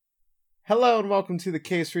Hello and welcome to the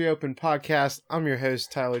Case Reopened podcast. I'm your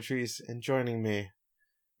host, Tyler Treese, and joining me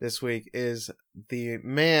this week is the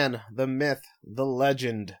man, the myth, the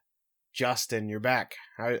legend, Justin. You're back.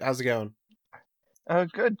 How's it going?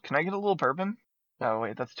 Good. Can I get a little bourbon? Oh,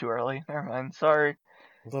 wait, that's too early. Never mind. Sorry.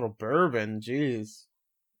 A little bourbon, jeez.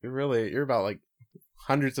 You're about like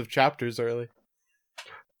hundreds of chapters early.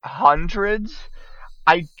 Hundreds?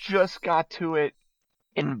 I just got to it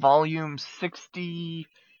in volume 62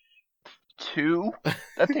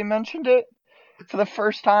 that they mentioned it for the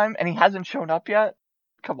first time, and he hasn't shown up yet?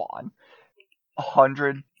 Come on.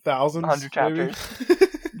 100 chapters.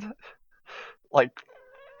 Like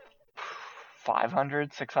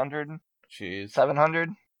 500, 600, Jeez. 700.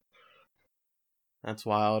 That's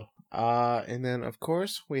wild. And then, of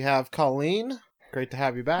course, we have Colleen. Great to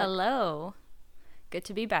have you back. Hello. Good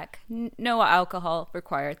to be back. No alcohol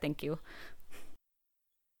required, thank you.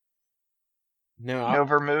 No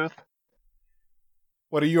vermouth.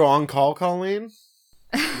 What, are you on call, Colleen?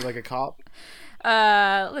 You like a cop?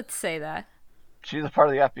 Let's say that. She's a part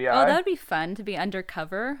of the FBI. Oh, that would be fun to be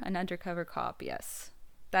undercover. An undercover cop, yes.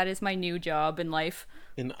 That is my new job in life.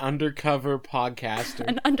 An undercover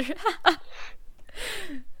podcaster.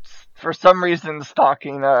 For some reason,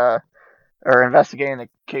 stalking, or investigating a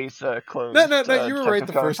case, closed. No, you were right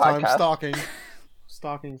the first time. Stalking.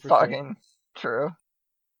 Stalking. Sure. True.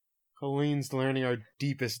 Colleen's learning our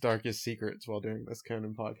deepest, darkest secrets while doing this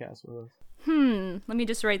Conan podcast with us. Let me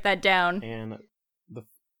just write that down. And the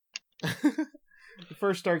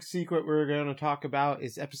first dark secret we're going to talk about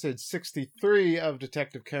is episode 63 of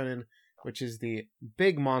Detective Conan, which is the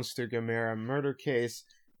Big Monster Gamera murder case.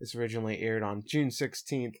 This originally aired on June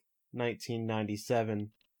 16th, 1997.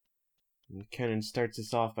 And Conan starts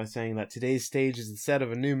us off by saying that today's stage is the set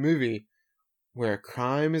of a new movie where a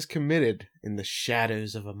crime is committed in the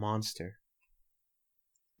shadows of a monster.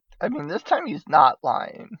 I mean, this time he's not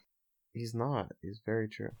lying. He's not. He's very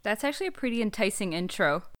true. That's actually a pretty enticing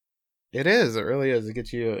intro. It is. It really is. It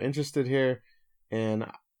gets you interested here. And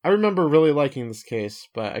I remember really liking this case,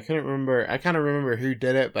 but I couldn't remember. I kind of remember who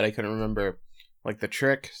did it, but I couldn't remember like the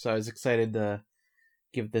trick. So I was excited to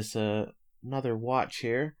give this another watch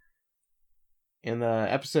here. And the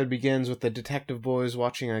episode begins with the detective boys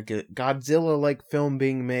watching a Godzilla-like film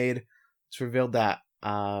being made. It's revealed that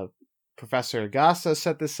Professor Agasa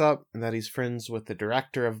set this up, and that he's friends with the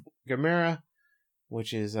director of Gamera,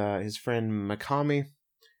 which is his friend Mikami.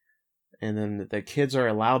 And then the kids are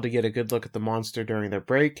allowed to get a good look at the monster during their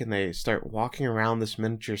break, and they start walking around this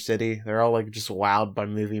miniature city. They're all like just wowed by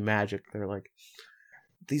movie magic. They're like,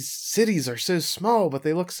 these cities are so small, but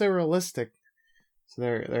they look so realistic. So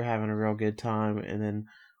they're having a real good time, and then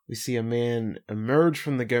we see a man emerge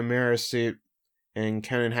from the Gamera suit, and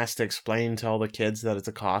Conan has to explain to all the kids that it's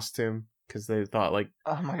a costume, because they thought, like,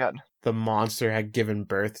 oh my god, the monster had given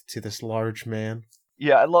birth to this large man.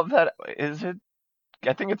 Yeah, I love that. Is it?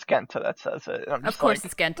 I think it's Genta that says it. Of course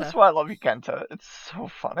it's Genta. That's why I love you, Genta. It's so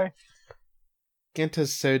funny.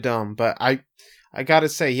 Genta's so dumb, but I gotta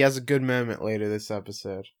say, he has a good moment later this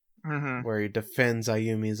episode, where he defends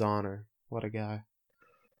Ayumi's honor. What a guy.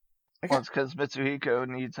 Well, it's because Mitsuhiko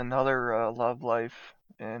needs another love life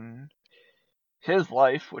in his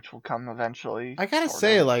life, which will come eventually. I gotta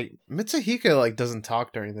say, like, Mitsuhiko, like, doesn't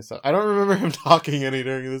talk during this. I don't remember him talking any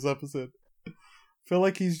during this episode. I feel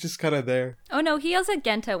like he's just kind of there. Oh no, he yells at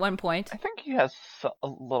Genta at one point. I think he has a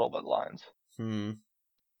little bit of lines.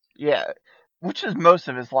 Yeah, which is most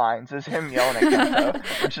of his lines, is him yelling at Genta,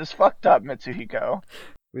 which is fucked up, Mitsuhiko.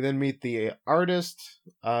 We then meet the artist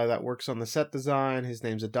that works on the set design. His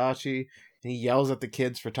name's Adachi, and he yells at the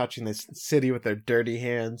kids for touching this city with their dirty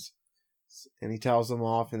hands. And he tells them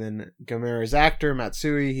off, and then Gamera's actor,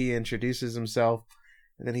 Matsui, he introduces himself,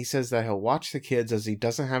 and then he says that he'll watch the kids as he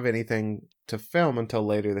doesn't have anything to film until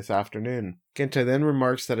later this afternoon. Genta then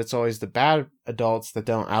remarks that it's always the bad adults that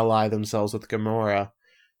don't ally themselves with Gamera,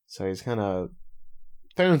 so he's kind of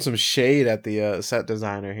throwing some shade at the set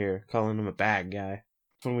designer here, calling him a bad guy.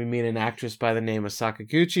 When we meet an actress by the name of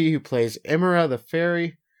Sakaguchi, who plays Imura the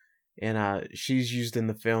fairy, and she's used in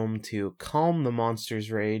the film to calm the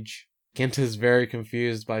monster's rage. Genta's very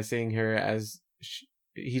confused by seeing her as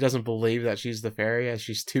he doesn't believe that she's the fairy, as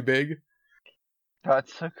she's too big.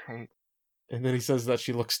 That's so great. And then he says that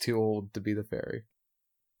she looks too old to be the fairy.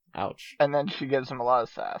 Ouch. And then she gives him a lot of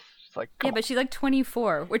sass. She's like, yeah, but she's like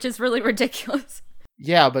 24, which is really ridiculous.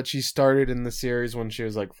 Yeah, but she started in the series when she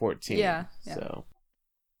was like 14. Yeah. So,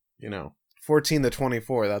 14 to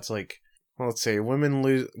 24, that's like, well, let's say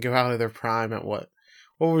women go out of their prime at what?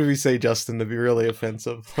 What would we say, Justin, to be really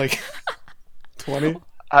offensive? Like 20?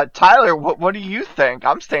 Tyler, what do you think?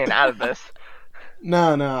 I'm staying out of this.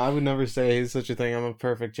 No, I would never say such a thing. I'm a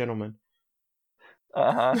perfect gentleman.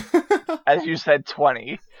 As you said,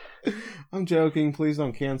 20. I'm joking. Please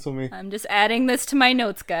don't cancel me. I'm just adding this to my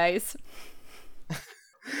notes, guys.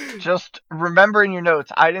 Just remember in your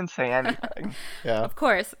notes, I didn't say anything. Yeah. Of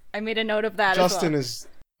course. I made a note of that Justin as well. is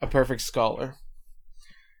a perfect scholar.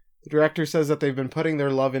 The director says that they've been putting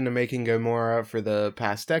their love into making Gomorrah for the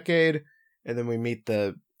past decade, and then we meet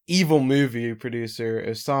the evil movie producer,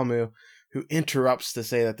 Osamu, who interrupts to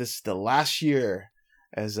say that this is the last year,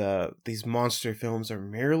 as these monster films are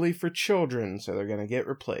merely for children, so they're gonna get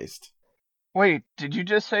replaced. Wait, did you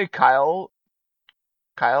just say Kyle?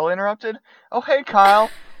 Kyle interrupted? Oh, hey,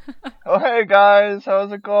 Kyle. Oh, hey, guys.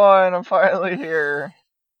 How's it going? I'm finally here.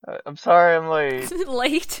 I'm sorry I'm late.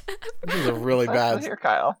 Late? This is a really bad... Here,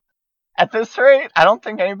 Kyle. At this rate, I don't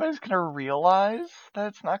think anybody's gonna realize that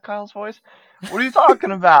it's not Kyle's voice. What are you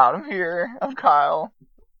talking about? I'm here. I'm Kyle.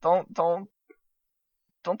 Don't throw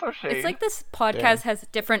shade. It's like this podcast has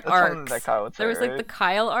different arcs. That Kyle would say, there was like right? the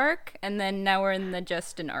Kyle arc, and then now we're in the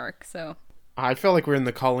Justin arc, so... I feel like we're in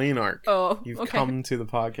the Colleen arc. Oh, You've okay. come to the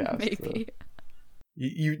podcast. Maybe. So.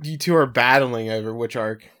 You two are battling over which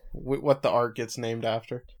arc, what the arc gets named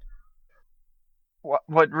after.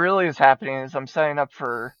 What really is happening is I'm setting up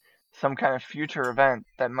for some kind of future event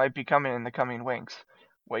that might be coming in the coming weeks.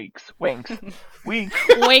 Weeks. Wink,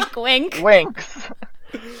 wink. Winks.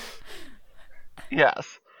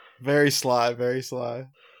 Yes. Very sly, very sly.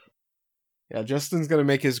 Yeah, Justin's gonna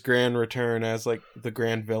make his grand return as like the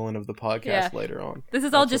grand villain of the podcast later on. This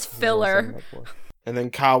is all just filler. And then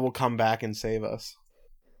Kyle will come back and save us.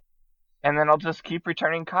 And then I'll just keep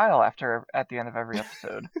returning Kyle at the end of every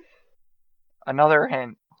episode. Another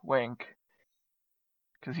hint, wink.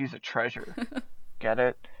 Because he's a treasure. Get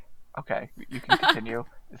it? Okay, you can continue.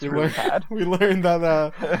 It's really bad. We learned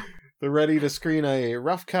that they're ready to screen a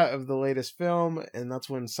rough cut of the latest film, and that's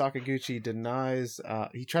when Sakaguchi denies.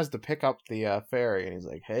 He tries to pick up the ferry, and he's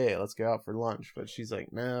like, "Hey, let's go out for lunch." But she's like,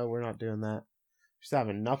 "No, we're not doing that." She's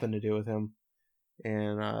having nothing to do with him.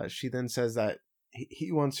 And she then says that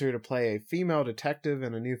he wants her to play a female detective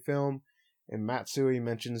in a new film, and Matsui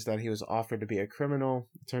mentions that he was offered to be a criminal.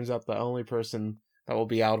 It turns out the only person that will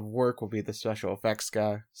be out of work will be the special effects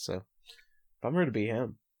guy, so bummer to be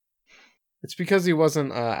him. It's because he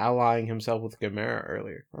wasn't allying himself with Gamera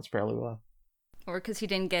earlier. That's probably why. Or because he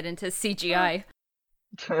didn't get into CGI.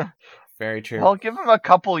 Very true. Well, give him a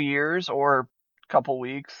couple years or a couple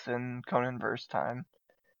weeks in Conanverse time.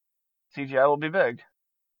 CGI will be big.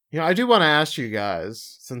 You know, I do want to ask you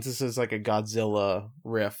guys, since this is like a Godzilla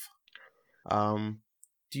riff, do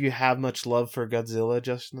you have much love for Godzilla,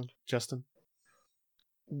 Justin?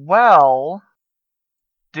 Well,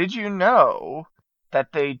 did you know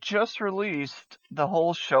that they just released the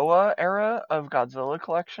whole Showa era of Godzilla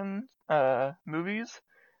collection movies,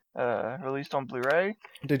 released on Blu-ray?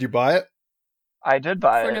 Did you buy it? I did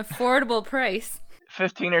buy For it. an affordable price.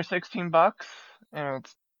 $15 or $16, and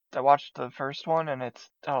I watched the first one, and it's,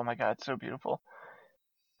 oh my god, it's so beautiful.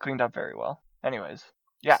 Cleaned up very well. Anyways,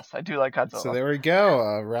 yes, I do like Godzilla. So there we go,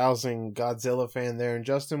 a rousing Godzilla fan there. And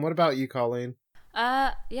Justin, what about you, Colleen?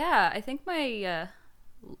 Yeah, I think my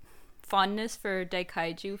fondness for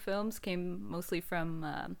Daikaiju films came mostly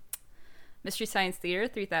from Mystery Science Theater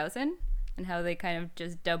 3000 and how they kind of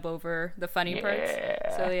just dub over the funny parts.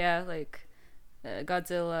 So yeah, like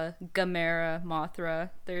Godzilla, Gamera, Mothra.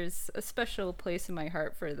 There's a special place in my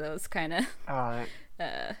heart for those kind of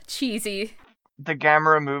cheesy. The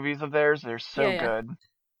Gamera movies of theirs, they're so Yeah. good.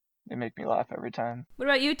 They make me laugh every time. What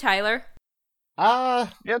about you, Tyler?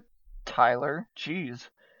 Yep, Tyler. Jeez.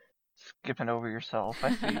 Skipping over yourself.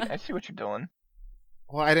 I see what you're doing.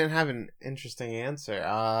 Well, I didn't have an interesting answer.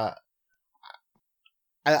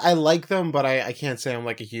 I like them, but I can't say I'm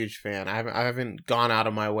like a huge fan. I haven't gone out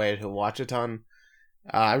of my way to watch a ton.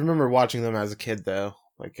 I remember watching them as a kid though,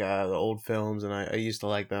 like the old films, and I used to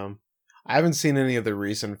like them. I haven't seen any of the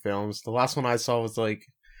recent films. The last one I saw was like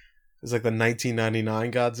the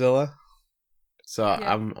 1999 Godzilla. So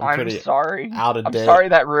Yeah. I'm pretty sorry. out of date. I'm sorry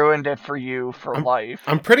that ruined it for you for life.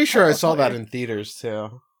 I'm pretty sure I saw that in theaters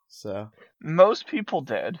too. So most people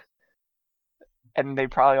did, and they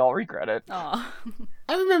probably all regret it. Aw.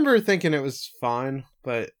 I remember thinking it was fine,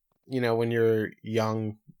 but you know, when you're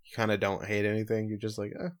young, you kind of don't hate anything. You're just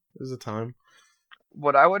like, there's a time.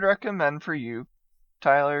 What I would recommend for you,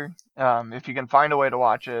 Tyler, if you can find a way to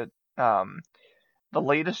watch it, the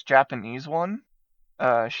latest Japanese one,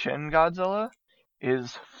 Shin Godzilla,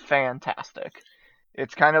 is fantastic.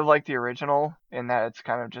 It's kind of like the original in that it's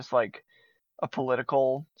kind of just like a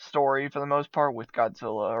political story for the most part with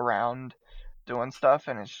Godzilla around doing stuff,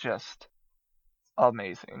 and it's just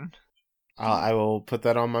amazing. I will put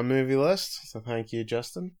that on my movie list. So thank you,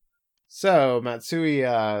 Justin. So Matsui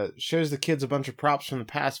shows the kids a bunch of props from the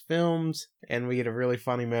past films, and we get a really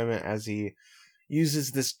funny moment as he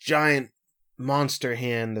uses this giant monster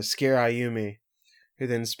hand to scare Ayumi, who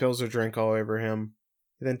then spills her drink all over him.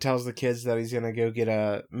 He then tells the kids that he's gonna go get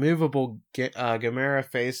a movable Gamera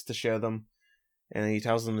face to show them, and he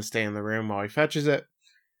tells them to stay in the room while he fetches it.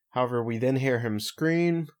 However, we then hear him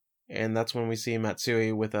scream, and that's when we see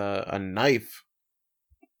Matsui with a knife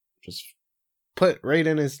just put right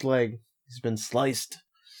in his leg. He's been sliced.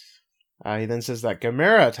 He then says that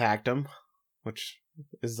Gamera attacked him, which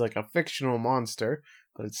is like a fictional monster,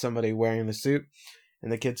 but it's somebody wearing the suit,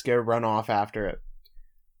 and the kids go run off after it.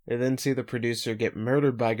 They then see the producer get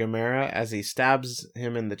murdered by Gamera as he stabs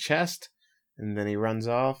him in the chest, and then he runs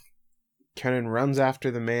off. Conan runs after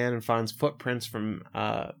the man and finds footprints from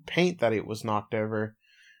paint that it was knocked over,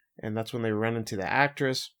 and that's when they run into the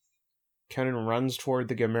actress. Conan runs toward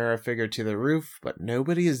the Gamera figure to the roof, but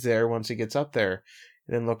nobody is there once he gets up there.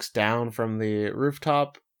 He then looks down from the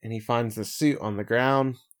rooftop, and he finds the suit on the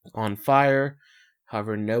ground, on fire.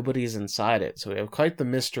 However, nobody's inside it, so we have quite the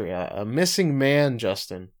mystery. A missing man,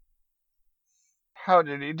 Justin. How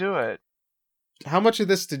did he do it? How much of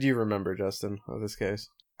this did you remember, Justin, of this case?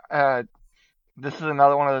 This is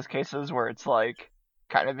another one of those cases where it's like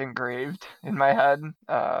kind of engraved in my head.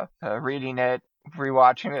 Reading it,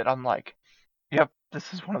 rewatching it, I'm like, yep,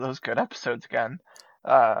 this is one of those good episodes again.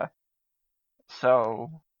 So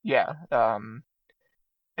yeah,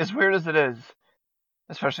 as weird as it is,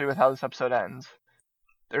 especially with how this episode ends,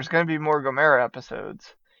 there's going to be more Gamera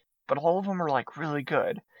episodes, but all of them are like really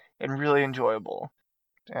good and really enjoyable,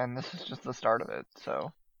 and this is just the start of it.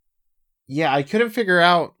 So yeah, I couldn't figure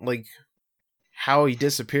out like how he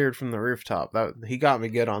disappeared from the rooftop. He got me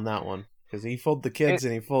good on that one, because he fooled the kids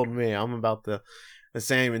and he fooled me. I'm about the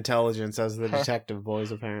same intelligence as the detective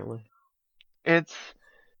boys, apparently. It's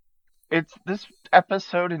this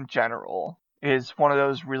episode in general is one of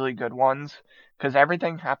those really good ones, because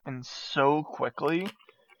everything happens so quickly.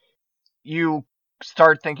 You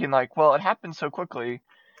start thinking like, well, it happened so quickly,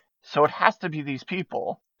 so it has to be these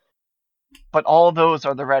people. But all those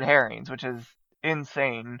are the red herrings, which is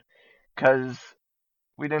insane, because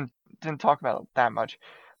we didn't talk about it that much.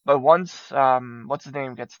 But once what's his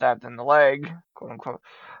name gets stabbed in the leg, quote unquote,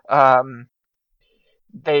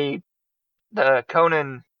 the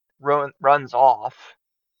Conan runs off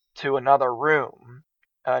to another room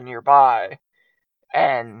nearby,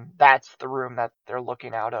 and that's the room that they're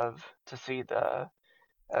looking out of to see the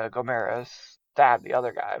Gamera stab the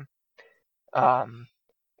other guy.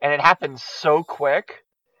 And it happens so quick,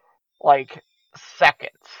 like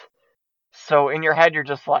seconds. So in your head, you're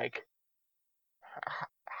just like,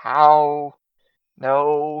 how?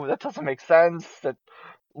 No, that doesn't make sense. That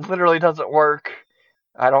literally doesn't work.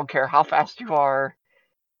 I don't care how fast you are,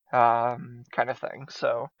 kind of thing.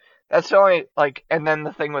 So that's the only, like, and then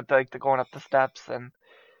the thing with like the going up the steps, and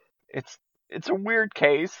it's a weird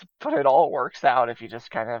case, but it all works out if you just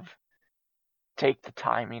kind of take the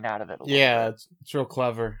timing out of it a little bit. It's real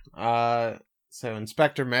clever. So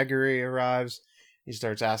Inspector Meguri arrives. He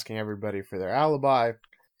starts asking everybody for their alibi.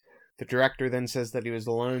 The director then says that he was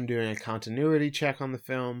alone doing a continuity check on the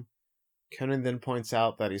film. Conan then points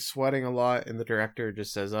out that he's sweating a lot, and the director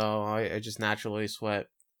just says, oh, I just naturally sweat.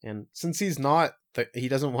 And since he's not, he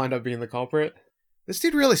doesn't wind up being the culprit, this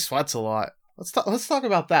dude really sweats a lot. Let's talk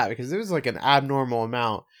about that, because it was like an abnormal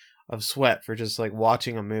amount of sweat for just like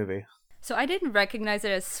watching a movie. So I didn't recognize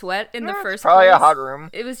it as sweat in the first probably place. A hot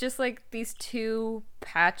room. It was just like these two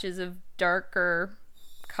patches of darker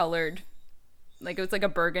colored, like it was like a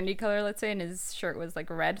burgundy color, let's say, and his shirt was like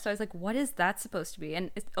red. So I was like, what is that supposed to be?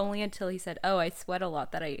 And it's only until he said, oh, I sweat a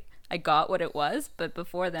lot, that I got what it was. But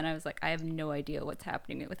before then I was like, I have no idea what's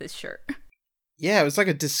happening with his shirt. Yeah, it was like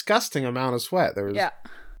a disgusting amount of sweat. There was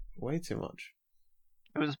way too much.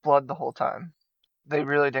 It was blood the whole time. They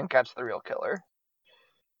really didn't catch the real killer.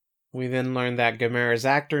 We then learn that Gamera's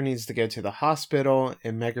actor needs to go to the hospital,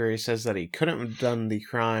 and Meguri says that he couldn't have done the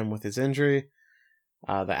crime with his injury.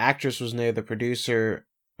 The actress was near the producer.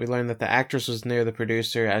 We learned that the actress was near the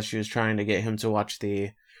producer as she was trying to get him to watch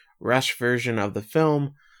the Rush version of the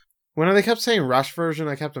film. When they kept saying Rush version,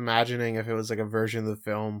 I kept imagining if it was like a version of the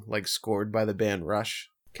film, like scored by the band Rush,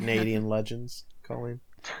 Canadian legends. Colleen,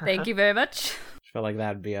 thank you very much. I feel like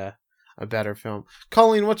that'd be a better film.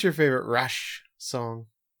 Colleen, what's your favorite Rush song?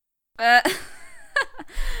 The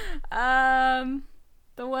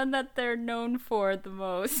one that they're known for the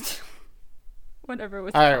most. Whatever it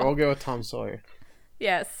was. All right, we'll go with Tom Sawyer.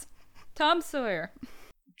 Yes, Tom Sawyer.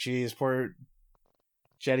 Jeez, poor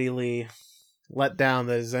Jetty Lee let down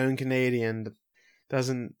that his own Canadian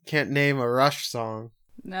can't name a Rush song.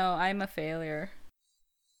 No, I'm a failure.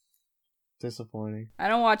 Disappointing. I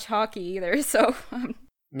don't watch hockey either, so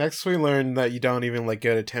Next, we learned that you don't even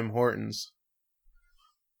go to Tim Hortons.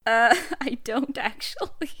 I don't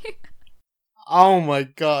actually. Oh my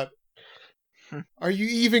god. Are you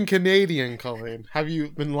even Canadian, Colleen? Have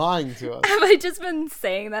you been lying to us? Have I just been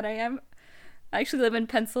saying that I am? I actually live in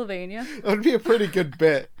Pennsylvania. That would be a pretty good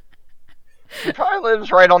bit. He probably lives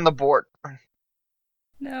right on the border.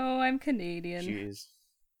 No, I'm Canadian. Jeez.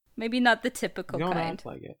 Maybe not the typical You don't kind. act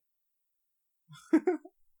like it.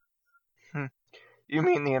 You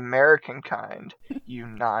mean the American kind, you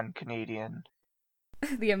non-Canadian.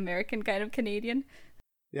 The American kind of Canadian.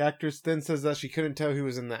 The actress then says that she couldn't tell who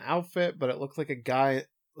was in the outfit, but it looked like the guy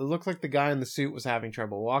in the suit was having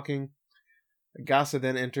trouble walking. Agasa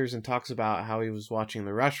then enters and talks about how he was watching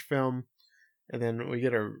the Rush film. And then we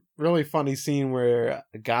get a really funny scene where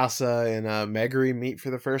Agasa and Meguri meet for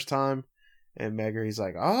the first time. And Meguri's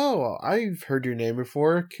like, "Oh, I've heard your name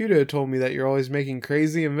before. Kudo told me that you're always making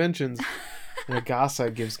crazy inventions." And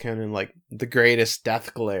Agasa gives Conan the greatest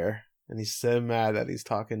death glare. And he's so mad that he's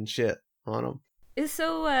talking shit on him. It's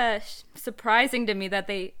so surprising to me that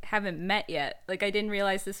they haven't met yet. I didn't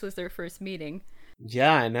realize this was their first meeting.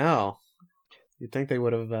 Yeah, I know. You'd think they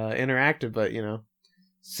would have interacted, but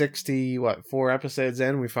 4 episodes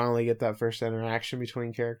in, we finally get that first interaction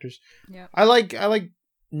between characters. Yeah. I like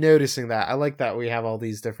noticing that. I like that we have all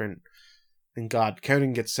these different. And God,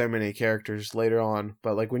 Conan gets so many characters later on,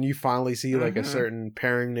 but when you finally see a certain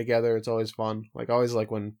pairing together, it's always fun. Always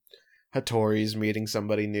when Hattori's meeting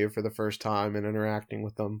somebody new for the first time and interacting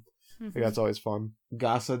with them. Mm-hmm. That's always fun.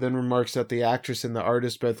 Gasa then remarks that the actress and the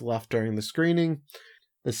artist both left during the screening.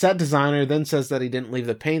 The set designer then says that he didn't leave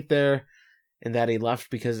the paint there and that he left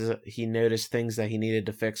because he noticed things that he needed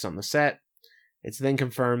to fix on the set. It's then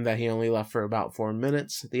confirmed that he only left for about 4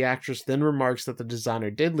 minutes. The actress then remarks that the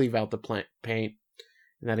designer did leave out the paint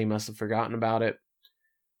and that he must have forgotten about it.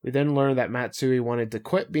 We then learn that Matsui wanted to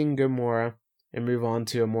quit being Gamora and move on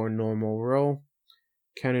to a more normal role.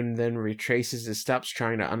 Conan then retraces his steps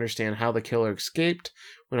trying to understand how the killer escaped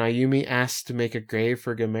when Ayumi asks to make a grave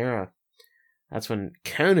for Gamera. That's when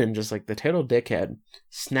Conan, just like the total dickhead,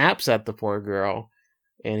 snaps at the poor girl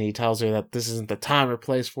and he tells her that this isn't the time or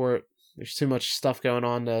place for it. There's too much stuff going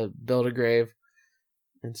on to build a grave.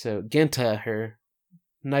 And so Genta, her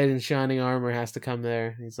knight in shining armor, has to come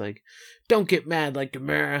there. He's like, "Don't get mad like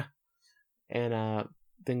Gamera." And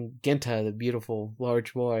then Genta, the beautiful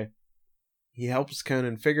large boy, he helps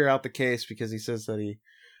Conan figure out the case because he says that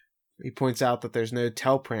he points out that there's no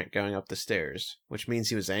tail print going up the stairs, which means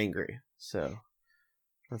he was angry. So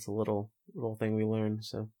that's a little thing we learned.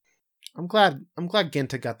 So I'm glad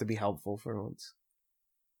Genta got to be helpful for once.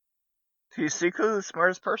 He's secretly the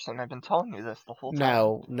smartest person. I've been telling you this the whole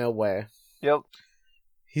time. No way. Yep.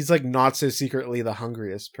 He's not so secretly the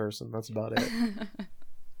hungriest person. That's about it.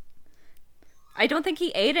 I don't think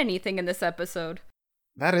he ate anything in this episode.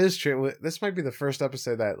 That is true. This might be the first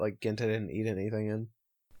episode that Genta didn't eat anything in.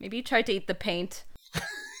 Maybe he tried to eat the paint.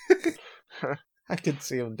 I could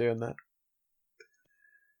see him doing that.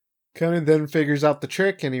 Conan then figures out the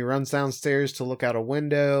trick and he runs downstairs to look out a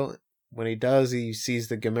window. When he does, he sees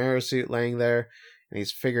the Gamera suit laying there and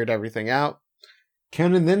he's figured everything out.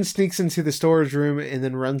 Conan then sneaks into the storage room and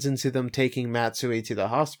then runs into them taking Matsui to the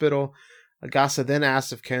hospital. Agasa then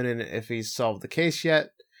asks if Conan if he's solved the case yet,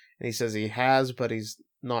 and he says he has, but he's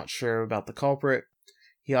not sure about the culprit.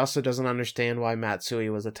 He also doesn't understand why Matsui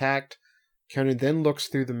was attacked. Conan then looks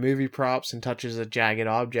through the movie props and touches a jagged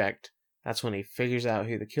object. That's when he figures out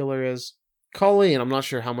who the killer is. Colleen, I'm not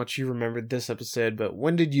sure how much you remembered this episode, but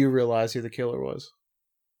when did you realize who the killer was?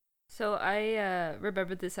 So I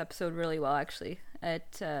remembered this episode really well, actually.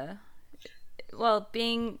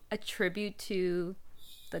 Being a tribute to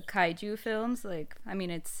the kaiju films,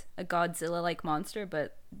 it's a Godzilla-like monster,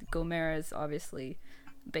 but Gomera is obviously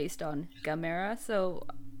based on Gamera, so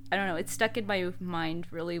I don't know, it stuck in my mind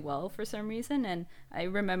really well for some reason, and I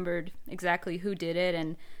remembered exactly who did it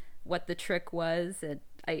and what the trick was, and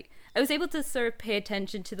I was able to sort of pay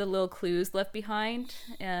attention to the little clues left behind,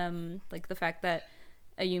 like the fact that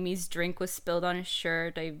Ayumi's drink was spilled on his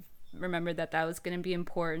shirt. I remembered that was going to be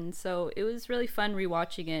important, so it was really fun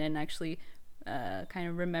rewatching it and actually kind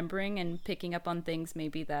of remembering and picking up on things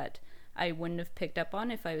maybe that I wouldn't have picked up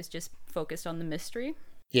on if I was just focused on the mystery.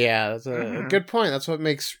 Yeah, that's a good point. That's what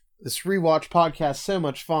makes this rewatch podcast so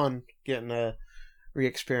much fun, getting to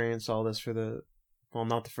re-experience all this for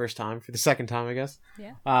not the first time, for the second time, I guess.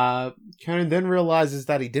 Yeah. Conan then realizes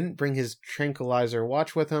that he didn't bring his tranquilizer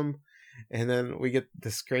watch with him, and then we get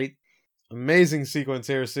this great amazing sequence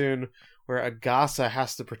here soon where Agasa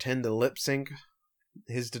has to pretend to lip sync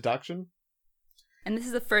his deduction. And this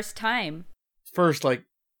is the first time. First, like,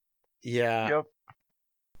 yeah. Yep.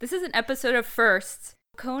 This is an episode of firsts.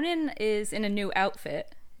 Conan is in a new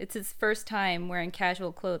outfit. It's his first time wearing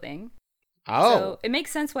casual clothing. Oh. So it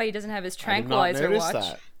makes sense why he doesn't have his tranquilizer watch.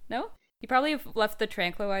 That. No? He probably left the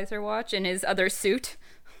tranquilizer watch in his other suit.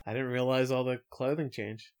 I didn't realize all the clothing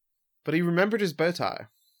change. But he remembered his bow tie.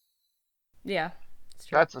 Yeah, it's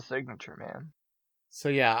true. That's a signature, man. So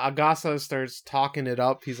yeah, Agasa starts talking it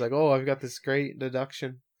up. He's like, oh, I've got this great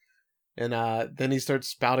deduction. And then he starts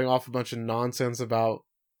spouting off a bunch of nonsense about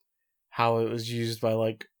how it was used by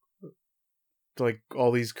like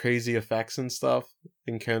all these crazy effects and stuff.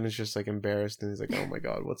 And Conan's just like embarrassed and he's like, oh my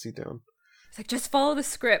god, what's he doing? He's like, just follow the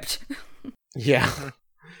script. Yeah.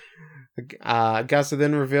 Agasa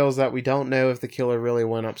then reveals that we don't know if the killer really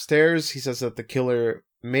went upstairs. He says that the killer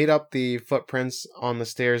made up the footprints on the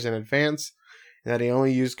stairs in advance, and that he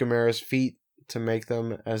only used Gamera's feet to make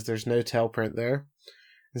them, as there's no tail print there.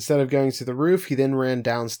 Instead of going to the roof, he then ran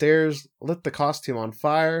downstairs, lit the costume on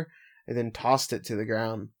fire, and then tossed it to the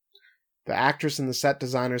ground. The actress and the set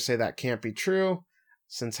designer say that can't be true,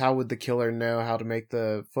 since how would the killer know how to make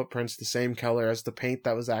the footprints the same color as the paint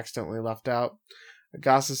that was accidentally left out?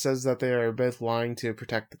 Agasa says that they are both lying to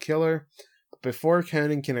protect the killer. But before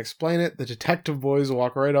Conan can explain it, the detective boys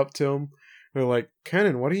walk right up to him. They're like,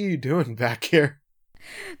 Conan, what are you doing back here?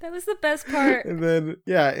 That was the best part. And then,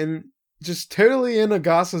 yeah, and just totally in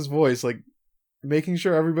Agasa's voice, like, making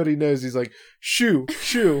sure everybody knows, he's like, shoo,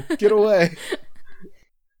 get away.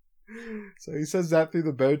 So he says that through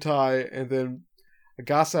the bow tie, and then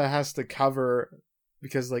Agasa has to cover,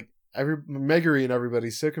 because, like, Meguri and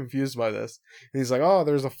everybody's so confused by this. And he's like, oh,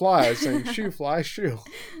 there's a fly saying, shoo, fly, shoo.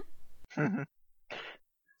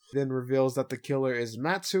 Then reveals that the killer is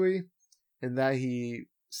Matsui, and that he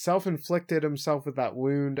self-inflicted himself with that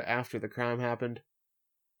wound after the crime happened.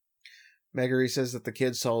 Meguri says that the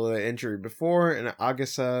kid saw the injury before, and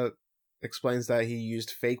Agasa explains that he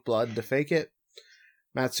used fake blood to fake it.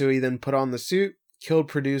 Matsui then put on the suit, killed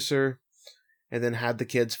producer, and then had the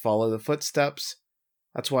kids follow the footsteps.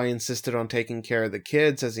 That's why he insisted on taking care of the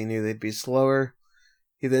kids, as he knew they'd be slower.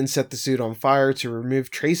 He then set the suit on fire to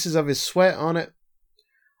remove traces of his sweat on it.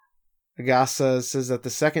 Agasa says that the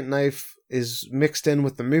second knife is mixed in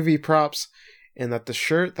with the movie props, and that the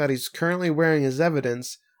shirt that he's currently wearing is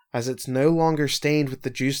evidence, as it's no longer stained with the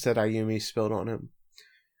juice that Ayumi spilled on him.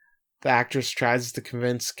 The actress tries to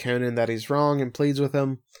convince Conan that he's wrong and pleads with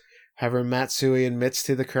him. However, Matsui admits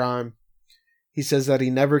to the crime. He says that he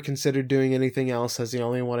never considered doing anything else, as he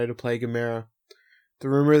only wanted to play Gamera. The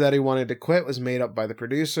rumor that he wanted to quit was made up by the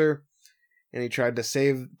producer, and he tried to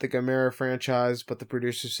save the Gamera franchise, but the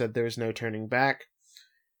producer said there was no turning back.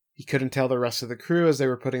 He couldn't tell the rest of the crew, as they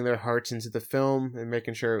were putting their hearts into the film and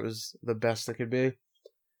making sure it was the best it could be.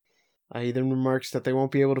 He then remarks that they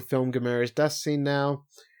won't be able to film Gamera's death scene now,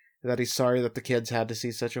 and that he's sorry that the kids had to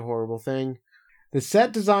see such a horrible thing. The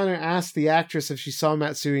set designer asked the actress if she saw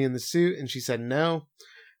Matsui in the suit, and she said no.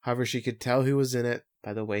 However, she could tell who was in it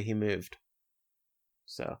by the way he moved.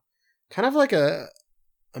 So, kind of like a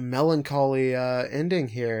melancholy ending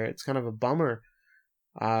here. It's kind of a bummer.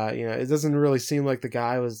 It doesn't really seem like the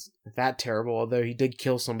guy was that terrible, although he did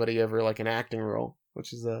kill somebody over like an acting role,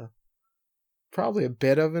 which is probably a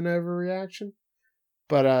bit of an overreaction.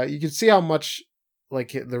 But you can see how much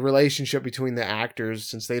like the relationship between the actors,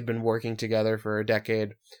 since they'd been working together for a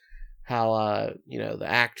decade, how the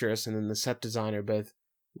actress and then the set designer both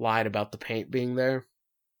lied about the paint being there.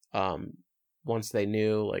 Once they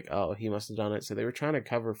knew, like, oh, he must have done it, so they were trying to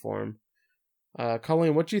cover for him.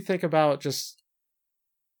 Colleen, what do you think about just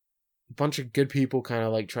a bunch of good people kind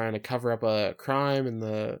of like trying to cover up a crime and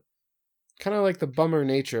the kind of like the bummer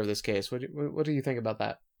nature of this case? What do you think about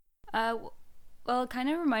that? Well, it kind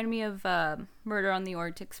of reminded me of Murder on the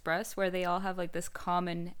Orient Express, where they all have like this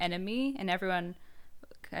common enemy, and everyone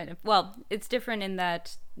it's different in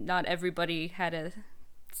that not everybody had a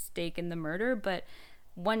stake in the murder, but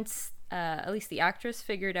once at least the actress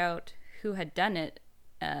figured out who had done it,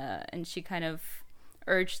 and she kind of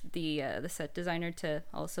urged the set designer to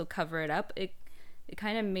also cover it up, it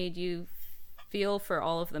kind of made you feel for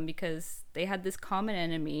all of them, because they had this common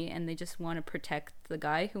enemy and they just want to protect the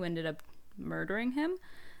guy who ended up murdering him.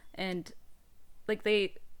 And like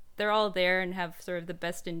they're all there and have sort of the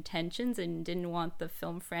best intentions and didn't want the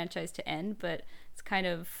film franchise to end, but it's kind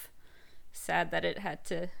of sad that it had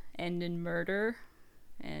to end in murder.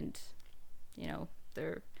 And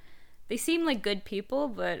they they seem like good people,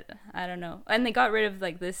 but I don't know. And they got rid of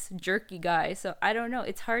like this jerky guy, so I don't know.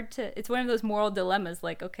 It's hard to. It's one of those moral dilemmas.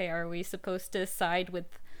 Like, okay, are we supposed to side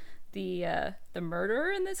with the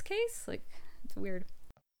murderer in this case? Like, it's weird.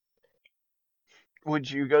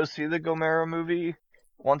 Would you go see the Gomera movie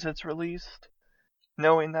once it's released,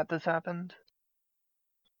 knowing that this happened?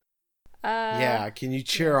 Yeah, can you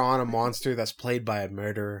cheer on a monster that's played by a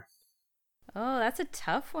murderer? Oh, that's a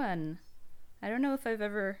tough one. I don't know if I've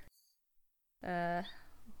ever. I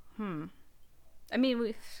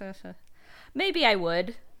mean, maybe I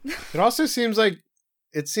would. It also seems like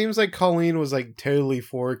Colleen was like totally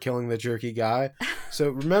for killing the jerky guy.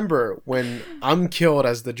 So remember, when I'm killed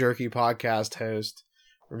as the jerky podcast host,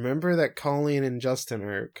 remember that Colleen and Justin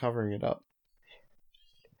are covering it up.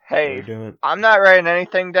 Hey, I'm not writing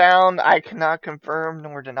anything down. I cannot confirm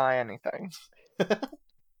nor deny anything.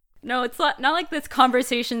 No, it's not like this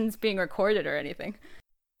conversation's being recorded or anything.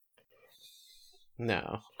 No,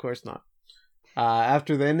 of course not.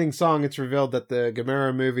 After the ending song, it's revealed that the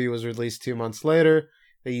Gomera movie was released 2 months later.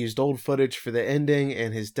 They used old footage for the ending,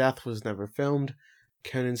 and his death was never filmed.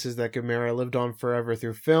 Conan says that Gomera lived on forever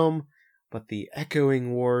through film, but the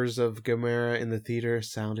echoing wars of Gomera in the theater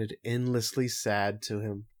sounded endlessly sad to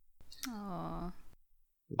him. Aww.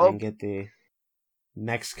 We then get the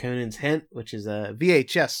next Conan's hint, which is a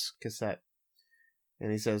VHS cassette.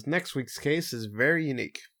 And he says, next week's case is very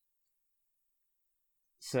unique.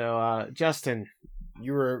 So, Justin,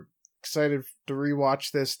 you were excited to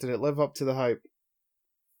rewatch this. Did it live up to the hype?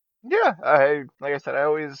 Yeah, like I said, I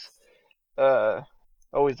always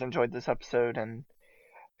enjoyed this episode. And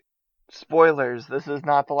spoilers, this is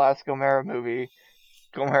not the last Gomera movie.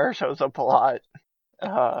 Gomera shows up a lot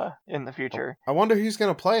in the future. I wonder who's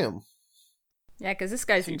gonna play him. Yeah, because this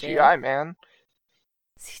guy's in jail. CGI, man.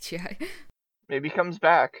 CGI. Maybe he comes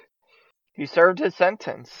back. He served his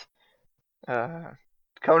sentence.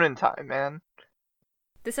 Conan time, man.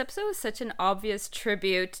 This episode is such an obvious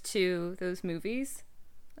tribute to those movies.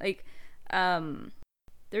 Like,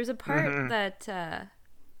 there's a part that I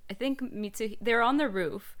think Mitsuhiko, they're on the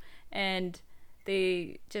roof and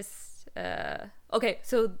they just okay,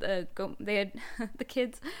 so they had the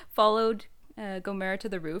kids followed Gomera to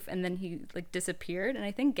the roof, and then he like disappeared, and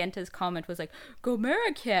I think Genta's comment was like,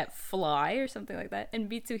 Gomera can't fly or something like that, and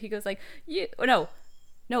Mitsuhiko's like,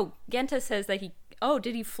 no, Genta says that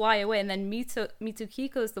did he fly away? And then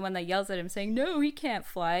Mitsuhiko's the one that yells at him saying, no, he can't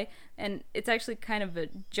fly. And it's actually kind of a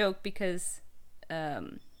joke because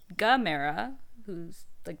Gamera, who's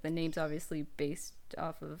like the name's obviously based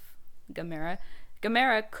off of Gamera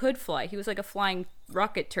could fly. He was like a flying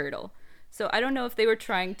rocket turtle. So I don't know if they were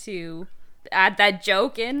trying to add that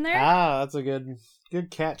joke in there. Ah, that's a good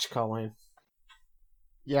catch, Colleen.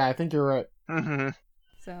 Yeah, I think you're right. Mm-hmm.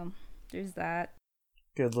 So there's that.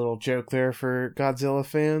 Good little joke there for Godzilla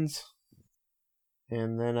fans.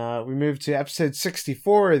 And then we move to episode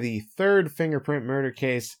 64, the third fingerprint murder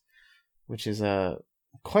case, which is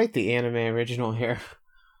quite the anime original here.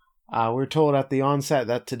 We're told at the onset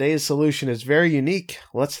that today's solution is very unique.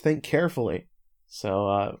 Let's think carefully.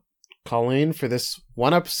 So, Colleen, for this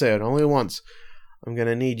one episode, only once, I'm going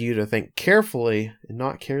to need you to think carefully and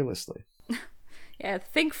not carelessly. Yeah,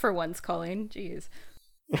 think for once, Colleen. Jeez.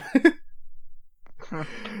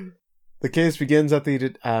 The case begins at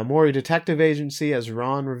the Mori Detective Agency as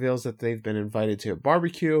Ron reveals that they've been invited to a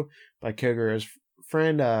barbecue by Kogoro's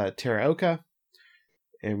friend Teraoka.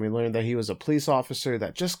 And we learned that he was a police officer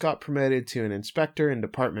that just got promoted to an inspector in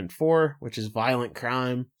Department 4, which is violent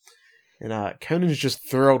crime. And Conan's just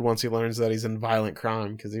thrilled once he learns that he's in violent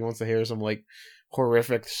crime because he wants to hear some like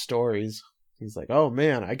horrific stories. He's like, oh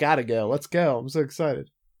man, I gotta go. Let's go. I'm so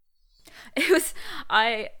excited.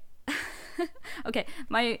 Okay,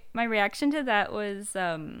 my reaction to that was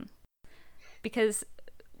because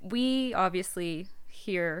we obviously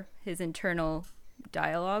hear his internal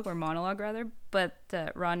dialogue or monologue rather, but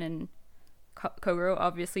Ron and Kogoro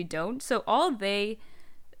obviously don't. So all they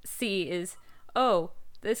see is, oh,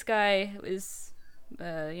 this guy is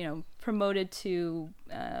promoted to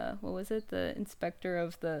what was it, the inspector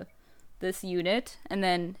of this unit, and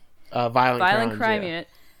then violent crime unit.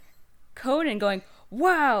 Conan going,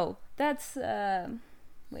 wow, that's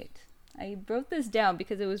wait, I wrote this down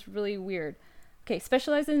because it was really weird. Okay,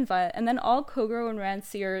 specialized in violence, and then all Kogoro and Ran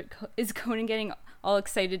see is Conan getting all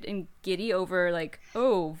excited and giddy over like,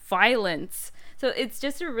 oh, violence. So it's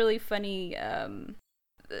just a really funny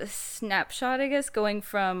snapshot, I guess, going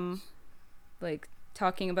from like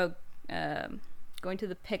talking about going to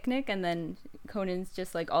the picnic, and then Conan's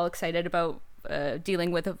just like all excited about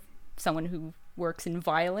dealing with someone who works in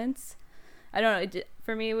violence. I don't know.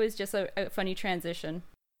 For me, it was just a funny transition.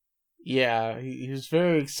 Yeah, he was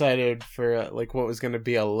very excited for like what was going to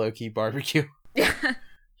be a Loki barbecue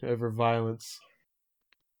over violence.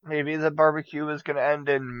 Maybe the barbecue is going to end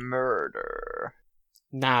in murder.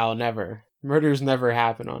 No, never. Murders never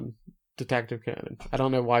happen on Detective Conan. I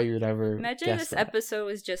don't know why you would ever Imagine guess this that. episode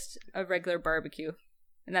was just a regular barbecue,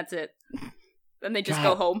 and that's it. Then they just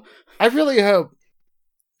God. go home. I really hope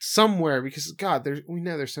somewhere, because God, we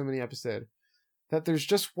know there's so many episodes, that there's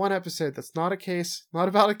just one episode that's not a case, not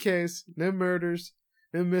about a case, no murders,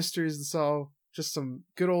 no mysteries to solve, just some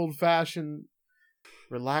good old fashioned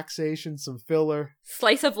relaxation, some filler.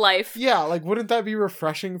 Slice of life. Yeah, like wouldn't that be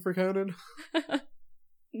refreshing for Conan?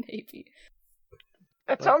 Maybe.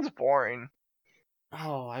 That sounds boring.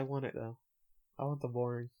 Oh, I want it though. I want the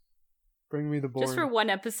boring. Bring me the boring. Just for one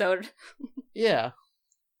episode. Yeah.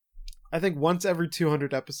 I think once every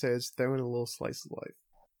 200 episodes, throw in a little slice of life.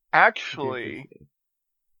 Actually,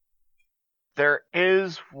 there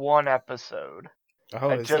is one episode. Oh,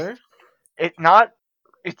 I is just- there?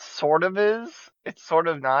 It sort of is. It's sort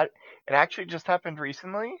of not. It actually just happened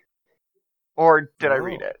recently. Or did I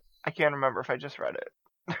read Oh. it? I can't remember if I just read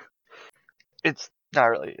it. It's not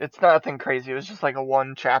really. It's nothing crazy. It was just like a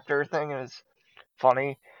one chapter thing. It was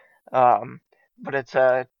funny. But it's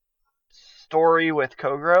a story with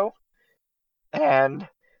Kogro. And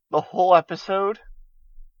the whole episode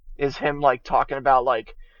is him like talking about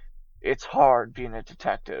like it's hard being a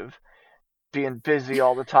detective, being busy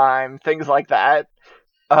all the time, things like that.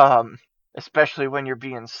 Especially when you're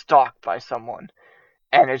being stalked by someone.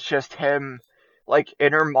 And it's just him like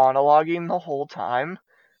inner monologuing the whole time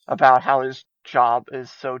about how his job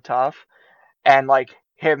is so tough and like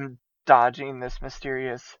him dodging this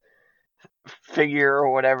mysterious figure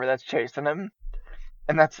or whatever that's chasing him.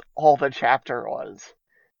 And that's all the chapter was.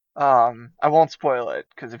 I won't spoil it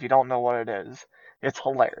because if you don't know what it is, it's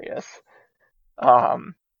hilarious.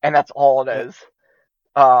 And that's all it is.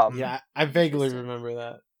 Yeah, I vaguely Interesting. remember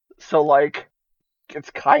that. So like,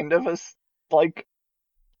 it's kind of like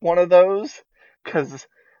one of those because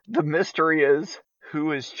the mystery is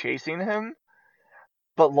who is chasing him,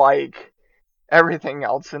 but like everything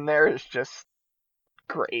else in there is just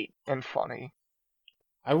great and funny.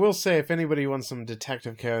 I will say, if anybody wants some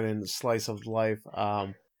Detective Conan slice of life,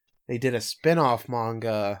 they did a spin-off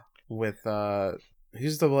manga with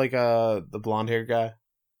who's the blonde haired guy?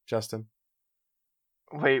 Justin.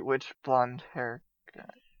 Wait, which blonde hair?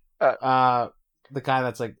 The guy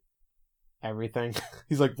that's like everything.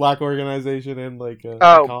 He's like Black Organization and like Oh.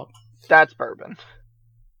 a cop. That's Bourbon.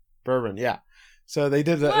 Bourbon, yeah. So they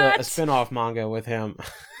did a What? spin-off manga with him.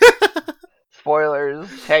 Spoilers.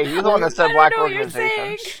 Hey, he's the one that I said don't Black know what you're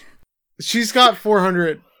Organization. saying. She's got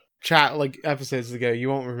 400 episodes to go. You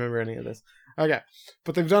won't remember any of this. Okay,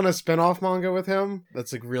 but they've done a spin-off manga with him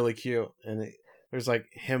that's like really cute, and there's like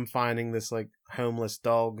him finding this like homeless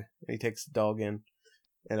dog, and he takes the dog in,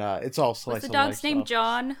 and it's all slice What's the of dog's life name? stuff.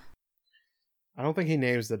 John? I don't think he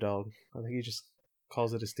names the dog. I think he just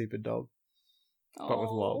calls it a stupid dog, but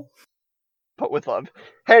with love. But with love.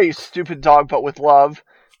 Hey, stupid dog, but with love.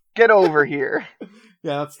 Get over here.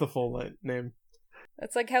 Yeah, that's the full name.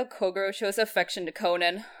 That's like how Kogoro shows affection to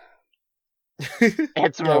Conan.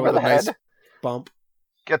 Hits him Yeah, over with the a nice head. bump.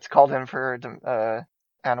 Gets called in for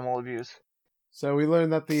animal abuse. So we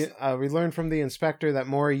learned that we learned from the inspector that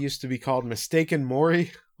Mori used to be called Mistaken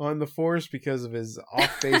Mori on the force because of his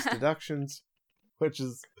off-base deductions, which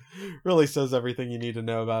is really says everything you need to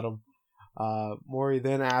know about him. Mori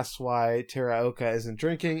then asks why Teraoka isn't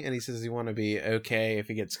drinking, and he says he want to be okay if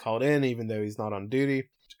he gets called in, even though he's not on duty.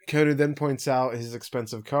 Conan then points out his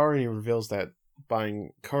expensive car, and he reveals that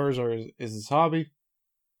buying cars is his hobby.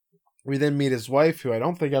 We then meet his wife, who I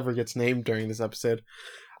don't think ever gets named during this episode.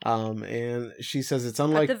 And she says it's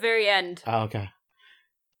unlike... At the very end. Oh, okay.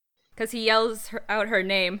 Because he yells out her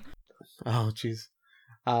name. Oh, jeez.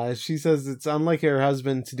 She says it's unlike her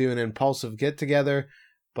husband to do an impulsive get-together,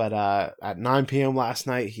 but at 9 p.m. last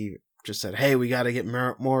night, he just said, hey, we got to get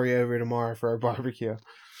Mori over tomorrow for our barbecue.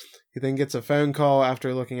 He then gets a phone call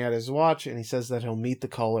after looking at his watch, and he says that he'll meet the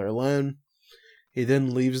caller alone. He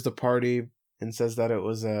then leaves the party and says that it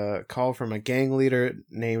was a call from a gang leader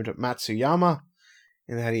named Matsuyama,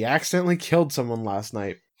 and that he accidentally killed someone last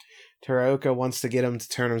night. Teraoka wants to get him to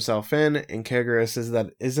turn himself in, and Kogoro says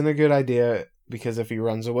that isn't a good idea because if he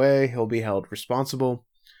runs away, he'll be held responsible.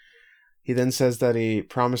 He then says that he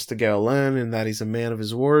promised to go alone and that he's a man of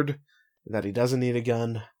his word, that he doesn't need a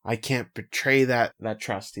gun. I can't betray that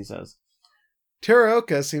trust, he says.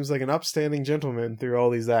 Teraoka seems like an upstanding gentleman through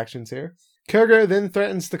all these actions here. Kogoro then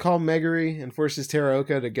threatens to call Meguri and forces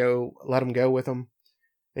Teraoka to let him go with him.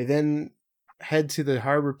 They then head to the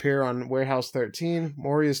harbor pier on Warehouse 13.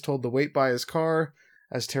 Mori is told to wait by his car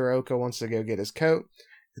as Teraoka wants to go get his coat.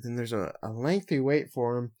 And then there's a lengthy wait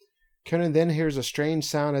for him. Conan then hears a strange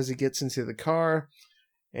sound as he gets into the car,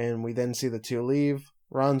 and we then see the two leave.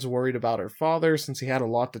 Ron's worried about her father since he had a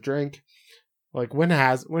lot to drink. Like, when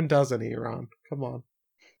doesn't he, Ron? Come on.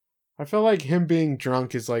 I feel like him being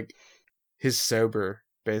drunk is like his sober,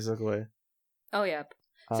 basically. Oh, yeah.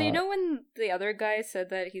 So you know when the other guy said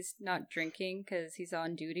that he's not drinking because he's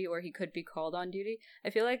on duty or he could be called on duty? I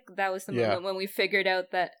feel like that was the moment when we figured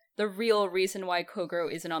out that the real reason why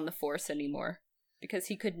Kogoro isn't on the force anymore. Because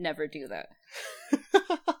he could never do that.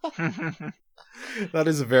 That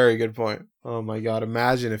is a very good point. Oh my god,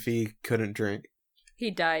 imagine if he couldn't drink.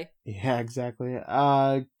 He'd die. Yeah, exactly.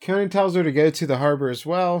 Conan tells her to go to the harbor as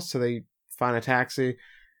well, so they find a taxi.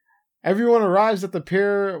 Everyone arrives at the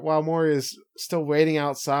pier while Mori is still waiting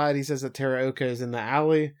outside. He says that Teraoka is in the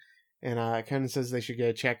alley, and Conan says they should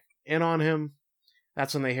go check in on him.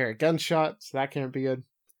 That's when they hear a gunshot, so that can't be good.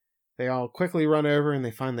 They all quickly run over and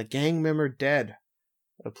they find the gang member dead.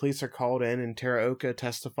 The police are called in, and Teraoka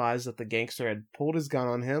testifies that the gangster had pulled his gun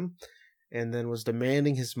on him and then was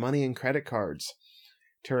demanding his money and credit cards.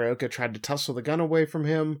 Teraoka tried to tussle the gun away from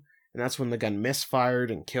him, and that's when the gun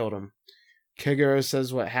misfired and killed him. Kogoro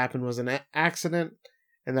says what happened was an accident,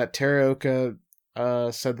 and that Teraoka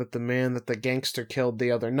said that the man that the gangster killed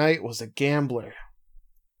the other night was a gambler.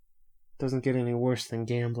 Doesn't get any worse than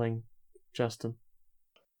gambling, Justin.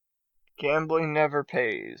 Gambling never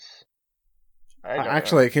pays.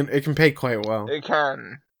 Actually, it can pay quite well. It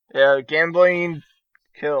can. Yeah, gambling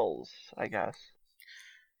kills, I guess.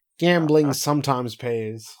 Gambling sometimes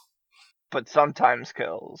pays. But sometimes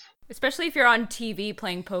kills. Especially if you're on TV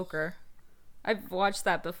playing poker. I've watched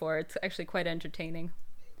that before. It's actually quite entertaining.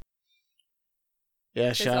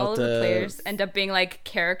 Yeah, shout out all of the players end up being like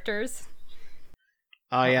characters.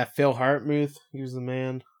 Oh yeah, Phil Hartmuth. He was the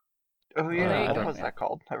man. Oh yeah, what was that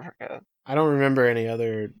called? I forget. I don't remember any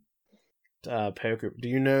other poker. Do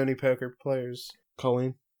you know any poker players,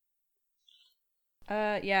 Colleen?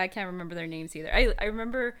 Yeah, I can't remember their names either. I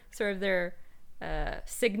remember sort of their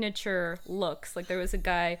signature looks. Like there was a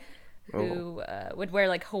guy who would wear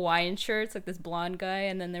like Hawaiian shirts, like this blonde guy,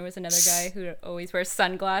 and then there was another guy who always wears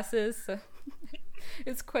sunglasses. So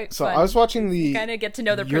it's quite fun. So I was watching the kind of get to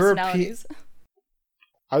know their personalities.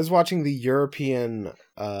 I was watching the European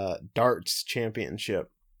darts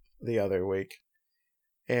championship the other week.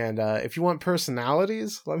 And if you want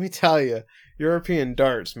personalities, let me tell you, European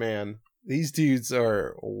darts, man, these dudes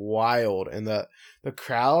are wild. And the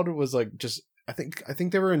crowd was like just, I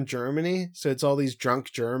think they were in Germany, so it's all these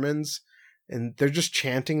drunk Germans, and they're just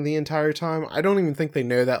chanting the entire time. I don't even think they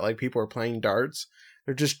know that like people are playing darts.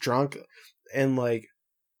 They're just drunk, and like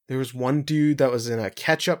there was one dude that was in a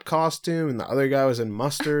ketchup costume, and the other guy was in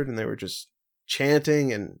mustard, and they were just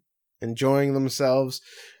chanting and enjoying themselves.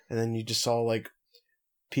 And then you just saw like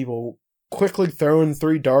people quickly throwing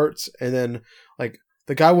 3 darts, and then like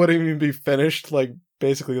the guy wouldn't even be finished, like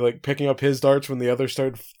basically like picking up his darts when the other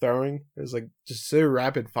started throwing. It was like just so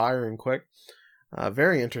rapid fire and quick.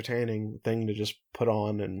 Very entertaining thing to just put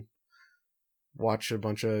on and watch a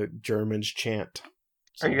bunch of Germans chant.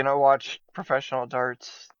 So, are you gonna watch professional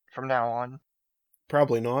darts from now on?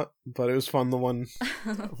 Probably not, but it was fun the one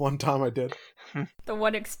time I did. The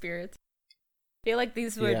one experience. I feel like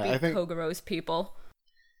these would be Kogoro's people.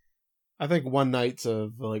 I think one night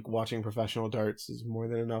of like watching professional darts is more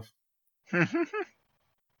than enough.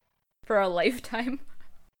 For a lifetime.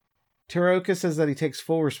 Teraoka says that he takes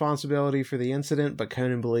full responsibility for the incident, but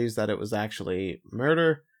Conan believes that it was actually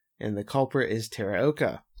murder, and the culprit is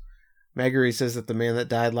Teraoka. Meguri says that the man that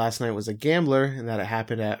died last night was a gambler, and that it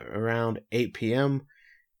happened at around 8 p.m.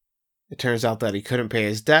 It turns out that he couldn't pay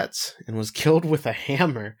his debts, and was killed with a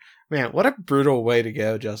hammer. Man, what a brutal way to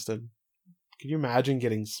go, Justin. Can you imagine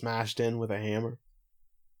getting smashed in with a hammer?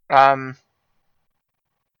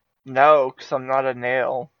 No, because I'm not a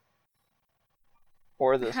nail.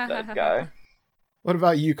 Or this dead guy. What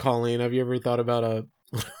about you, Colleen? Have you ever thought about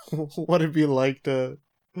what it'd be like to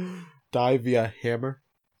die via hammer?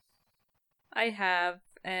 I have,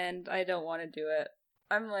 and I don't want to do it.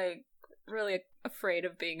 I'm like really afraid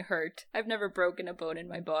of being hurt. I've never broken a bone in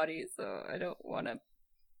my body, so I don't want to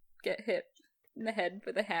get hit in the head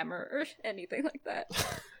with a hammer or anything like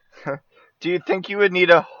that. Do you think you would need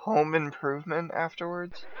a home improvement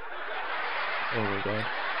afterwards? Oh my god.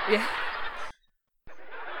 Yeah.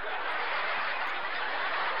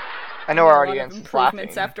 I know our audience is laughing.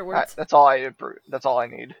 Afterwards. That's all I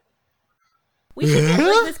need. We should get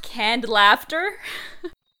like this canned laughter.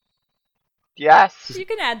 Yes. You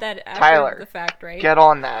can add that after Tyler, the fact, right? Get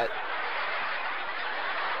on that.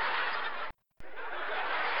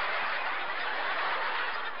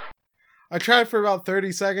 I tried for about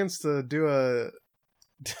 30 seconds to do a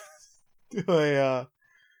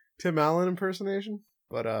Tim Allen impersonation,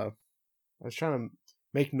 but I was trying to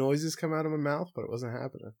make noises come out of my mouth, but it wasn't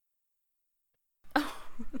happening.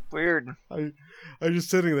 Weird. I was just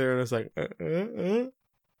sitting there and I was like,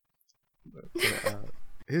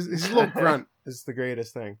 his little grunt is the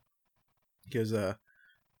greatest thing. Because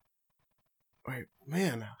wait,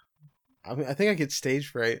 man, I think I get stage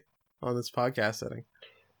fright on this podcast setting.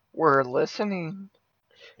 We're listening.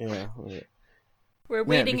 Yeah. We're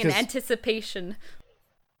waiting in anticipation.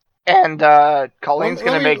 And Colleen's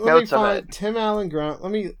gonna make notes of it. Tim Allen grunt.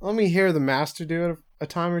 Let me hear the master do it a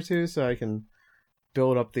time or two so I can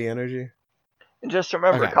build up the energy. And just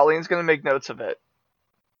remember, okay. Colleen's gonna make notes of it.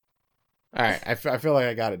 All right, I feel like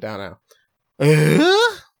I got it down now.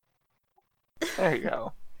 There you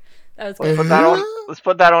go. That was good. Let's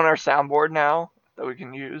put that on our soundboard now that we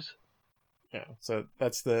can use. Yeah, so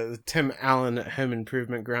that's the Tim Allen home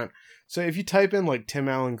improvement grunt. So if you type in like Tim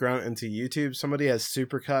Allen grunt into YouTube, somebody has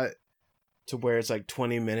supercut to where it's like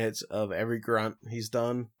 20 minutes of every grunt he's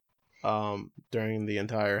done during the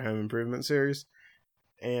entire home improvement series.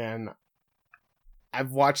 And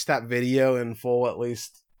I've watched that video in full at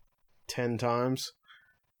least 10 times.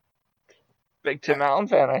 Big Tim Allen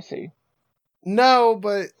fan, I see. No,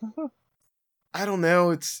 but I don't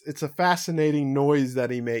know. It's a fascinating noise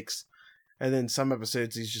that he makes. And then some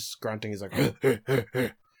episodes he's just grunting. He's like,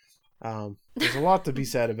 there's a lot to be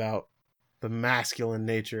said about the masculine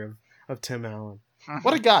nature of Tim Allen.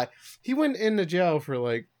 What a guy. He went into jail for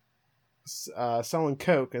like selling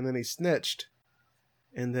coke, and then he snitched.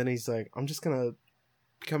 And then he's like, I'm just going to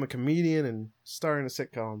become a comedian and star in a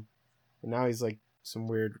sitcom. And now he's like some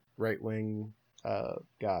weird right-wing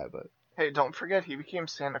guy. But hey, don't forget, he became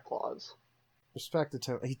Santa Claus. Respect to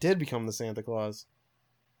Tim. He did become the Santa Claus.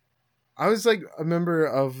 I was like a member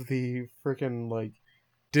of the freaking like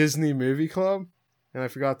Disney Movie Club, and I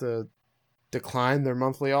forgot to decline their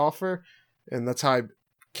monthly offer, and that's how I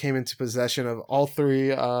came into possession of all 3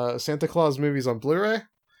 Santa Claus movies on Blu-ray.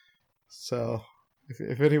 So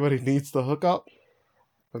if anybody needs the hookup,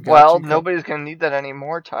 well, nobody's gonna need that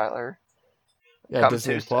anymore, Tyler. Yeah,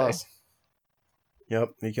 Disney Tuesday. Plus. Yep,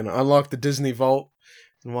 you can unlock the Disney Vault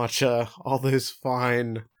and watch all those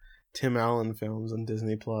fine Tim Allen films on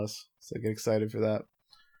Disney Plus. So get excited for that.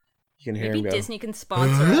 You can hear Maybe him go, Disney can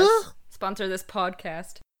sponsor us, sponsor this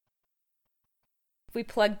podcast. If we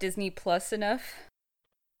plug Disney Plus enough.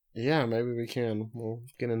 Yeah, maybe we can. We'll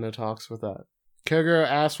get into talks with that. Kogoro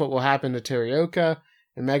asks what will happen to Terioka,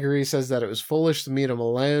 and Meguri says that it was foolish to meet him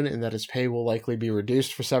alone and that his pay will likely be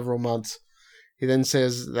reduced for several months. He then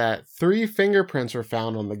says that 3 fingerprints were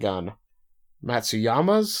found on the gun.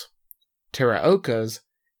 Matsuyama's, Teraoka's,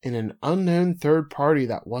 and an unknown third party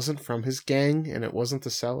that wasn't from his gang, and it wasn't the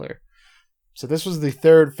seller. So this was the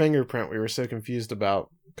 3rd fingerprint we were so confused about,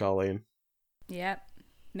 Colleen. Yep,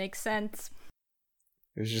 makes sense.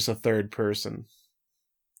 It was just a 3rd person.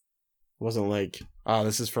 It wasn't like,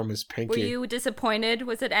 this is from his pinky. Were you disappointed?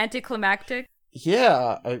 Was it anticlimactic?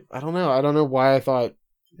 Yeah, I don't know. I don't know why I thought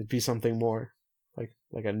it'd be something more.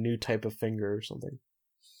 Like a new type of finger or something.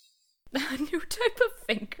 A new type of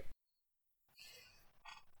finger?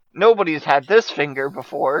 Nobody's had this finger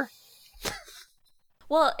before.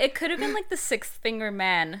 Well, it could have been like the 6th finger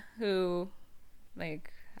man who,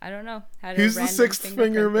 like, I don't know. Had Who's the 6th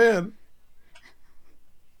finger man?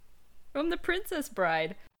 From The Princess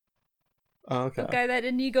Bride. Oh, okay. The guy that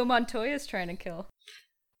Inigo Montoya is trying to kill.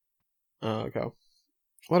 Oh, okay.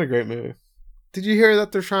 What a great movie. Did you hear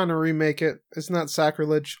that they're trying to remake it? Isn't that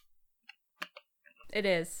sacrilege? It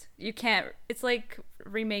is. You can't... It's like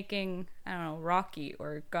remaking, I don't know, Rocky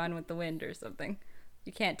or Gone with the Wind or something.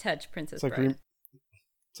 You can't touch Princess Bride.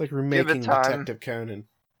 It's like remaking Detective Conan.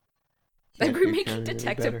 Like remaking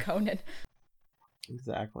Detective Conan.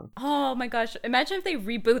 Exactly. Oh my gosh. Imagine if they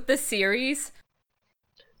reboot the series.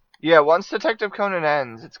 Yeah, once Detective Conan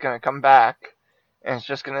ends, it's going to come back, and it's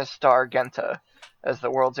just going to star Genta as the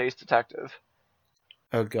world's ace detective.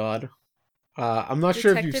 Oh god. I'm not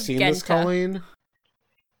sure if you've seen this, Colleen,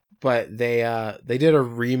 but they did a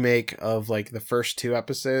remake of like the first 2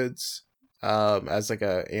 episodes as like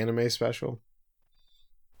a anime special.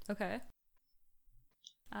 Okay.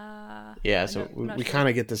 Yeah, so we kind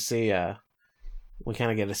of get to see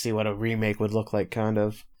what a remake would look like, kind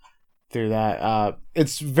of, through that.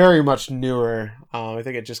 It's very much newer. I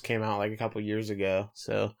think it just came out like a couple years ago,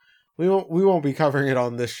 so we won't be covering it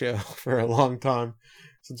on this show for a long time,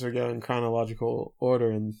 since we're going chronological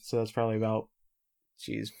order, and so that's probably about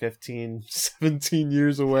 15, 17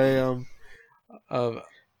 years away of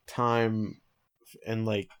time, and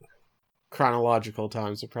like chronological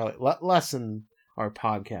time, so probably less than our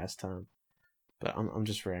podcast time. But I'm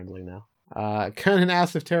just rambling now. Conan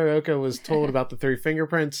asks if Terioka was told about the 3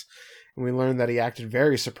 fingerprints, and we learn that he acted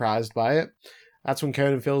very surprised by it. That's when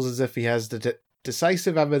Conan feels as if he has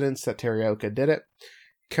decisive evidence that Terioka did it.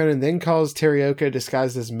 Conan then calls Terioka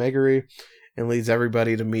disguised as Meguri and leads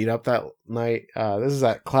everybody to meet up that night. This is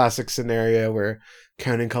that classic scenario where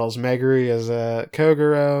Conan calls Meguri as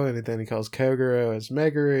Kogoro, and then he calls Kogoro as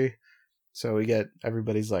Meguri. So we get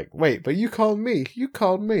everybody's like, wait, but you called me. You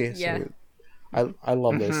called me. Yeah. So I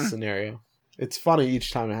love this scenario. It's funny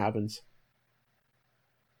each time it happens.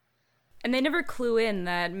 And they never clue in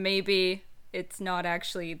that maybe it's not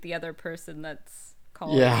actually the other person that's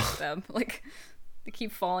calling them. Like, they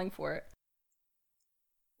keep falling for it.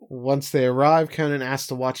 Once they arrive, Conan asks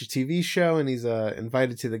to watch a TV show, and he's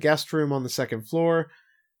invited to the guest room on the 2nd floor.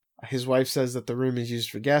 His wife says that the room is used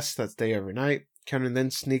for guests that stay overnight. Conan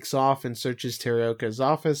then sneaks off and searches Terioka's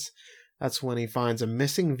office. That's when he finds a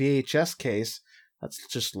missing VHS case that's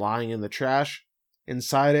just lying in the trash.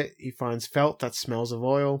 Inside it, he finds felt that smells of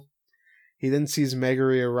oil. He then sees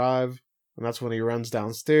Meguri arrive, and that's when he runs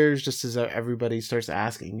downstairs just as everybody starts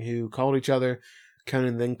asking who called each other.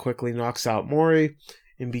 Conan then quickly knocks out Mori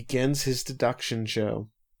and begins his deduction show.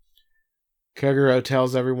 Kogoro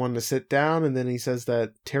tells everyone to sit down, and then he says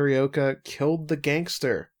that Terioka killed the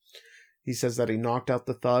gangster. He says that he knocked out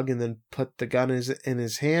the thug and then put the gun in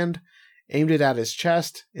his hand, aimed it at his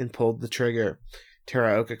chest, and pulled the trigger.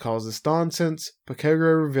 Terioka calls this nonsense, but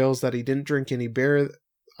Kogoro reveals that he didn't drink any beer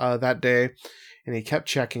that day, and he kept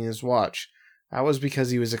checking his watch. That was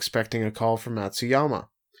because he was expecting a call from Matsuyama.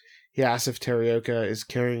 He asks if Terioka is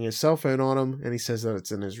carrying his cell phone on him, and he says that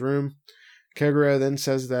it's in his room. Kogoro then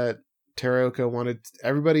says that Terioka wanted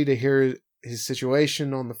everybody to hear his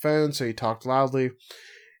situation on the phone, so he talked loudly,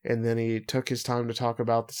 and then he took his time to talk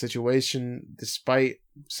about the situation, despite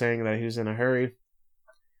saying that he was in a hurry.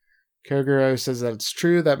 Kogoro says that it's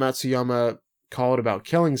true that Matsuyama called about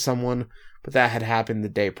killing someone, but that had happened the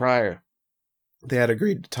day prior. They had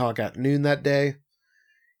agreed to talk at noon that day.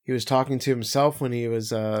 He was talking to himself when he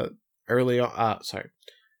was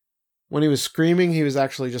when he was screaming, he was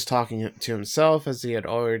actually just talking to himself, as he had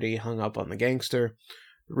already hung up on the gangster.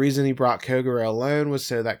 The reason he brought Kogoro alone was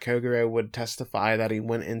so that Kogoro would testify that he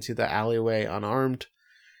went into the alleyway unarmed.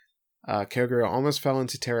 Kogoro almost fell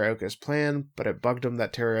into Terioka's plan, but it bugged him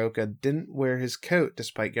that Terioka didn't wear his coat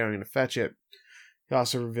despite going to fetch it. He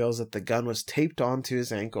also reveals that the gun was taped onto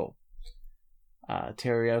his ankle.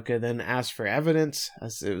 Terioka then asked for evidence,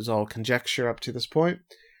 as it was all conjecture up to this point.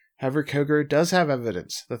 However, Kogoro does have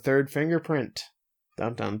evidence, the 3rd fingerprint.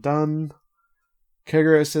 Dun dun dun.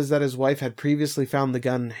 Kogoro says that his wife had previously found the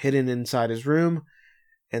gun hidden inside his room,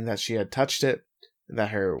 and that she had touched it, and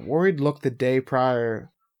that her worried look the day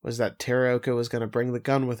prior was that Terioka was going to bring the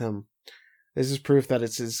gun with him. This is proof that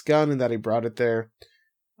it's his gun and that he brought it there.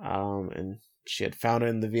 And she had found it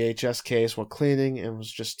in the VHS case while cleaning and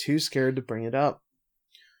was just too scared to bring it up.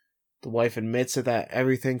 The wife admits that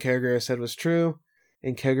everything Kogoro said was true,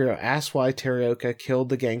 and Kogoro asks why Terioka killed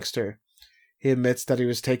the gangster. He admits that he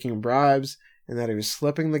was taking bribes and that he was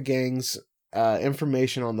slipping the gang's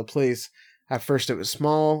information on the police. At first it was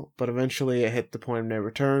small, but eventually it hit the point of no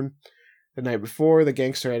return. The night before, the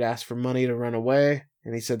gangster had asked for money to run away,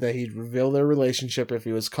 and he said that he'd reveal their relationship if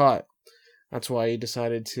he was caught. That's why he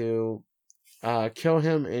decided to kill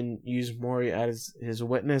him and use Mori as his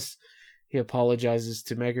witness. He apologizes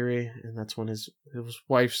to Meguri, and that's when his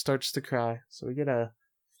wife starts to cry. So we get a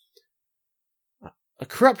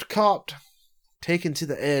corrupt cop taken to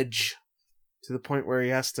the edge, to the point where he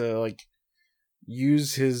has to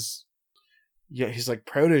use his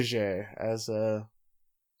protege as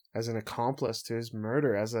an accomplice to his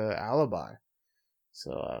murder, as an alibi.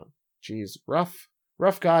 So geez, rough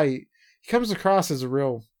guy. He comes across as a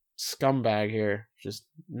real scumbag here. Just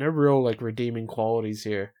no real redeeming qualities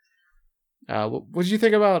here. What did you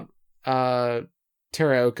think about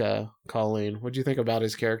Terioka, Colleen? What did you think about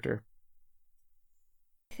his character?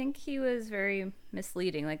 I think he was very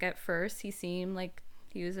misleading. At first, he seemed like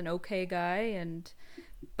he was an okay guy,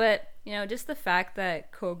 but just the fact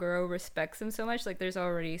that Kogoro respects him so much, there's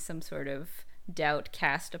already some sort of doubt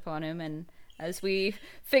cast upon him, and as we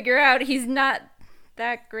figure out, he's not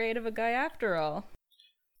that great of a guy after all.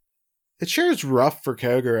 It sure is rough for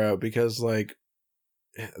Kogoro because the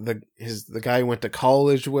guy he went to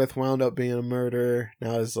college with wound up being a murderer.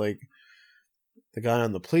 Now it's the guy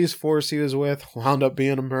on the police force he was with wound up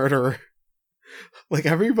being a murderer.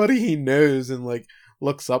 Everybody he knows and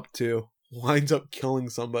looks up to winds up killing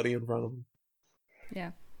somebody in front of him.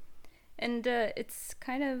 Yeah. And it's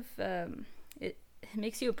kind of it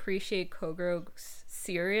makes you appreciate Koguro's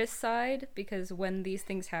serious side, because when these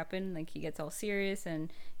things happen, like, he gets all serious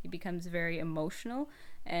and he becomes very emotional,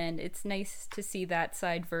 and it's nice to see that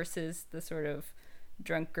side versus the sort of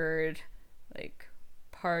drunkard, like,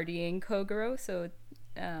 partying Kogoro. So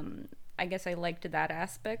I guess I liked that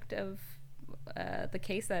aspect of the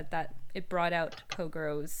case, that it brought out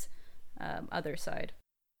Kogoro's other side.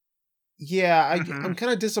 Yeah, I'm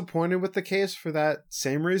kind of disappointed with the case for that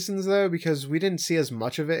same reasons, though, because we didn't see as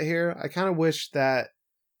much of it here. I kind of wish that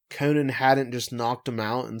Conan hadn't just knocked him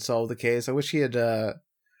out and solved the case. I wish he had,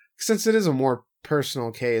 since it is a more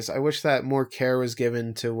personal case, I wish that more care was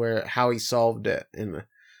given to how he solved it. And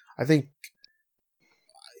I think,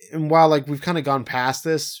 and while, like, we've kind of gone past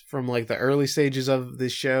this from, like, the early stages of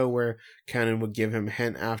this show where Conan would give him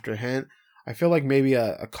hint after hint, I feel like maybe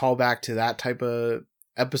a callback to that type of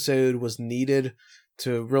episode was needed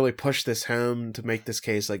to really push this home, to make this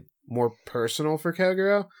case, like, more personal for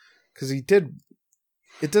Kogoro, because it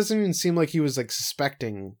doesn't even seem like he was, like,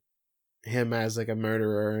 suspecting him as, like, a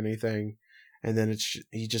murderer or anything, and then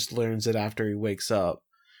he just learns it after he wakes up.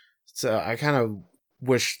 So I kind of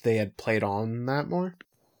wish they had played on that more.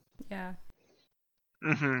 Yeah.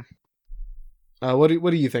 What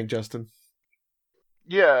do you think, Justin?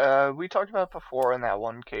 Yeah, we talked about it before in that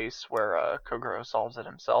one case where Kogoro solves it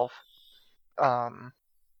himself.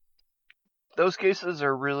 Those cases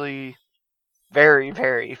are really very,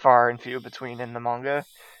 very far and few between in the manga,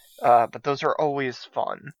 but those are always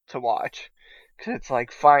fun to watch, because it's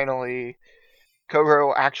like, finally,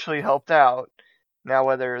 Kogoro actually helped out. Now,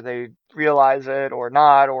 whether they realize it or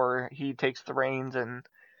not, or he takes the reins and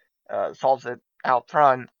solves it out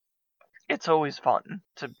front, it's always fun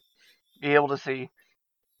to be able to see.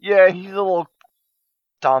 Yeah, he's a little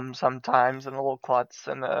dumb sometimes, and a little klutz,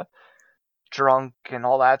 and drunk, and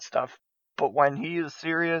all that stuff. But when he is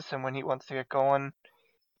serious, and when he wants to get going,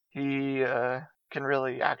 he can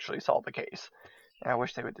really actually solve the case. And I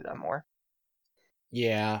wish they would do that more.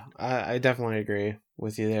 Yeah, I definitely agree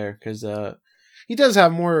with you there, because he does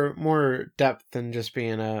have more depth than just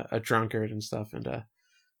being a drunkard and stuff, and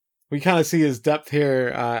we kind of see his depth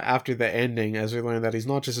here after the ending, as we learn that he's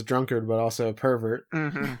not just a drunkard, but also a pervert.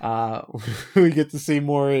 We get to see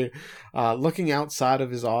Mori looking outside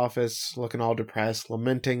of his office, looking all depressed,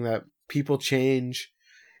 lamenting that people change,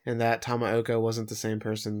 and that Tamaoka wasn't the same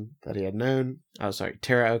person that he had known. Oh, sorry,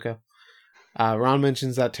 Teraoka. Ron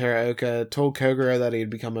mentions that Teraoka told Kogoro that he had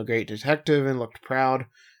become a great detective and looked proud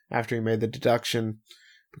after he made the deduction.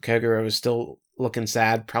 But Kogoro was still looking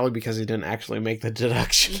sad, probably because he didn't actually make the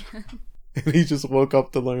deduction. And he just woke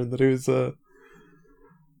up to learn that he was a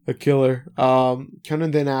killer.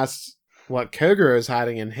 Conan then asks what Kogoro is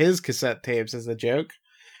hiding in his cassette tapes as a joke.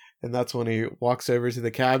 And that's when he walks over to the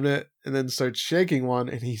cabinet and then starts shaking one.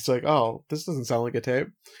 And he's like, oh, this doesn't sound like a tape.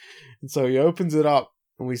 And so he opens it up,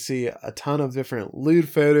 and we see a ton of different lewd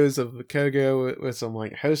photos of Kogoro with some,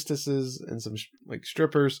 like, hostesses and some like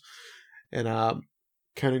strippers. And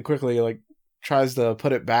Conan quickly, like, tries to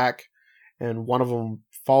put it back, and one of them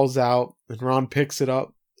falls out, and Ron picks it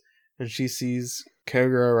up, and she sees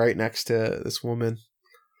Kogoro right next to this woman.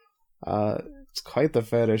 It's quite the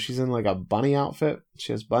photo. She's in, like, a bunny outfit.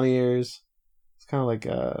 She has bunny ears. It's kind of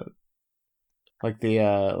like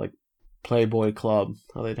the Playboy Club,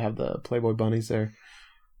 how they'd have the Playboy bunnies there.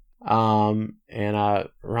 And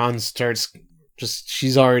Ron starts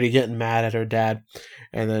she's already getting mad at her dad,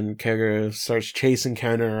 and then Kogoro starts chasing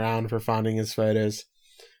Conan around for finding his photos.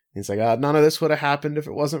 He's like, none of this would have happened if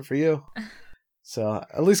it wasn't for you. So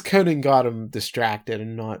at least Conan got him distracted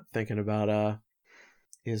and not thinking about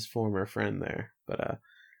his former friend there. But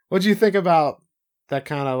what do you think about that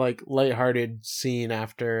kind of, like, lighthearted scene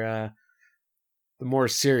after a more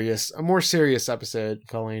serious episode,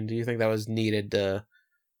 Colleen? Do you think that was needed to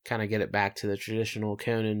kind of get it back to the traditional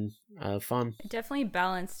Conan fun? It definitely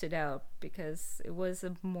balanced it out, because it was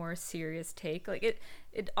a more serious take. Like,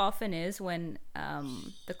 it often is when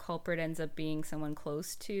the culprit ends up being someone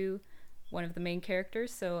close to one of the main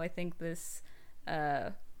characters. So I think this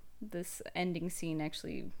ending scene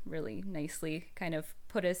actually really nicely kind of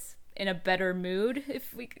put us in a better mood,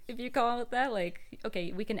 if you call it that. Like,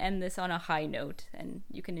 okay, we can end this on a high note, and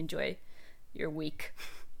you can enjoy your week.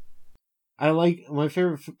 I like, my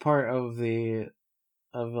favorite part of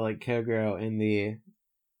like Kogoro in the,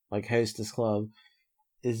 like, hostess club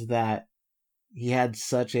is that he had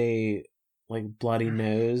such a, like, bloody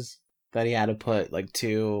nose that he had to put, like,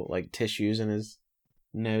 2, like, tissues in his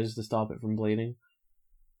nose to stop it from bleeding.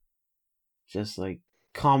 Just, like,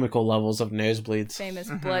 comical levels of nosebleeds. Famous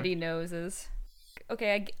bloody noses.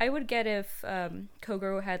 Okay, I would get if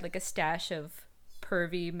Kogoro had, like, a stash of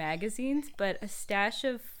pervy magazines, but a stash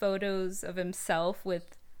of photos of himself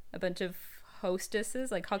with a bunch of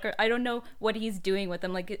hostesses, like hooker. I don't know what he's doing with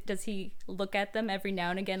them. Like, does he look at them every now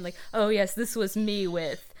and again? Like, oh yes, this was me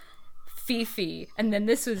with Fifi, and then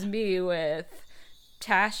this was me with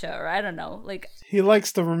Tasha, or I don't know. Like, he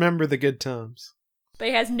likes to remember the good times. But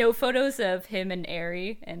he has no photos of him and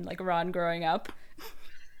Aerie and like Ron growing up.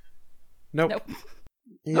 Nope.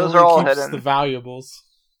 He Those only are all keeps hidden. the valuables.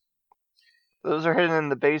 Those are hidden in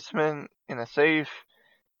the basement, in a safe,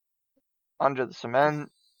 under the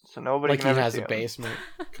cement, so nobody Like can he ever has see a 'em. basement.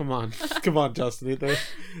 Come on, come on, Justin.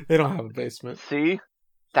 They don't have a basement. See?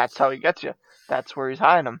 That's how he gets you. That's where he's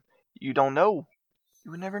hiding them. You don't know.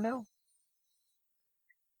 You would never know.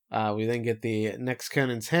 We then get the next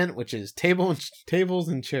Conan's hint, which is tables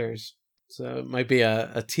and chairs. So it might be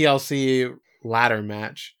a TLC ladder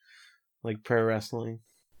match, like pro wrestling.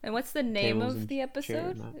 And what's the name Tables of and the chair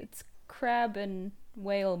episode? match. It's Crab and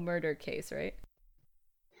Whale Murder Case, right?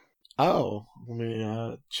 Oh, let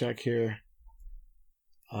me check here.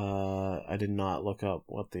 I did not look up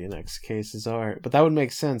what the next cases are, but that would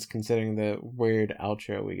make sense considering the weird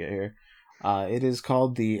outro we get here. It is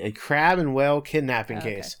called a crab and whale kidnapping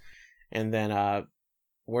case. And then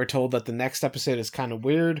we're told that the next episode is kind of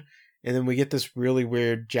weird, and then we get this really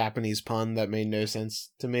weird Japanese pun that made no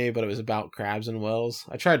sense to me, but it was about crabs and whales.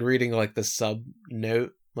 I tried reading like the sub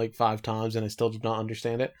note like 5 times and I still did not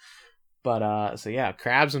understand it. But so yeah,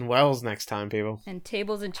 crabs and whales next time, people. And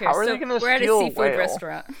tables and chairs. How are so they gonna we're at a steal a seafood whale?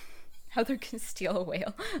 restaurant. How they're gonna steal a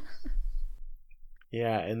whale?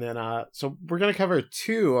 Yeah, and then so we're gonna cover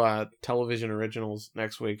 2 television originals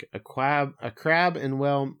next week: a crab and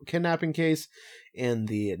whale kidnapping case, and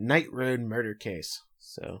the Night Road murder case.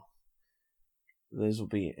 So those will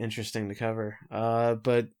be interesting to cover.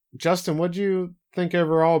 But Justin, what'd you think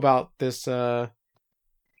overall about this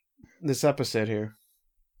this episode here?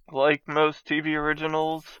 Like most TV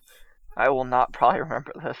originals, I will not probably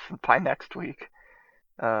remember this by next week.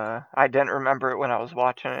 I didn't remember it when I was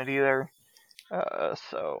watching it either.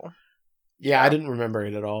 So Yeah, I didn't remember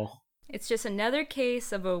it at all. It's just another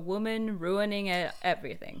case of a woman ruining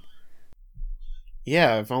everything.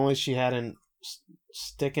 Yeah, if only she hadn't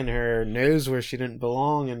sticking her nose where she didn't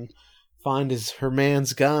belong and find her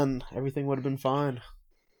man's gun, everything would have been fine.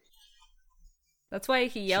 That's why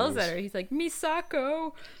he yells Jeez. at her. He's like,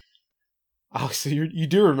 Misako! Oh, so you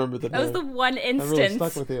do remember the That was note. the one That instance. really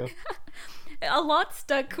stuck with you. A lot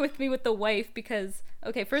stuck with me with the wife because,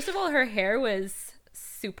 okay, first of all, her hair was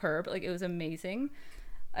superb. Like, it was amazing.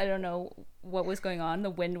 I don't know what was going on. The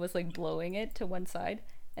wind was, like, blowing it to one side.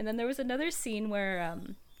 And then there was another scene where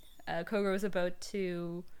Kogoro was about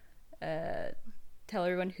to tell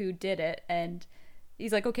everyone who did it. And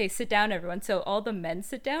he's like, okay, sit down, everyone. So all the men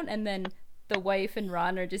sit down, and then the wife and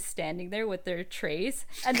Ron are just standing there with their trays,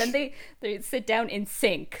 and then they sit down in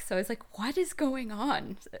sync. So I was like, what is going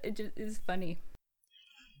on? It just is funny.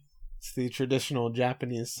 It's the traditional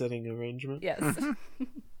Japanese sitting arrangement. Yes.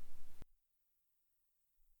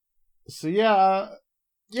 So yeah,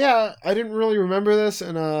 I didn't really remember this,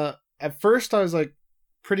 and at first I was like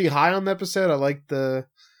pretty high on the episode. I liked that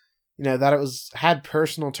it had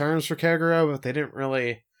personal terms for Kagura, but they didn't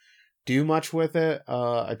really do much with it.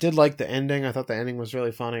 I did like the ending. I thought the ending was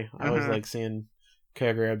really funny. I always like seeing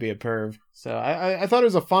Kagura be a perv. So I thought it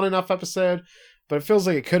was a fun enough episode, but it feels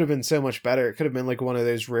like it could have been so much better. It could have been like one of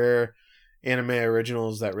those rare anime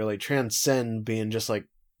originals that really transcend being just like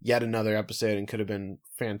yet another episode and could have been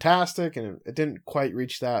fantastic, and it didn't quite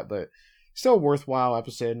reach that, but still a worthwhile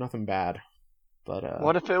episode, nothing bad. But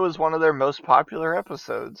what if it was one of their most popular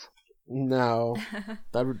episodes? No,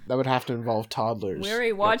 that would have to involve toddlers. We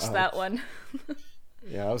already watched that one.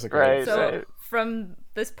 Yeah, that was a Right. great. So from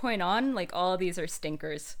this point on, like, all of these are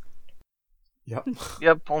stinkers. Yep.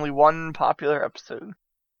 Yep, only one popular episode.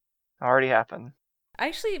 Already happened.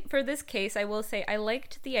 Actually, for this case, I will say I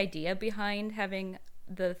liked the idea behind having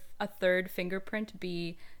a third fingerprint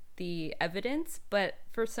be the evidence, but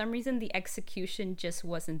for some reason the execution just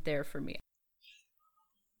wasn't there for me.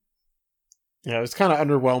 Yeah, it was kind of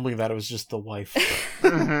underwhelming that it was just the wife.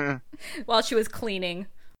 While she was cleaning.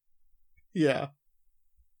 Yeah.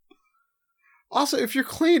 Also, if you're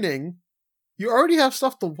cleaning, you already have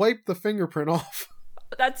stuff to wipe the fingerprint off.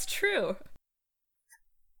 That's true.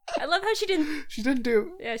 I love how she didn't She didn't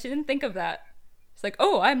do. Yeah, she didn't think of that. It's like,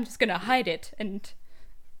 oh, I'm just gonna hide it and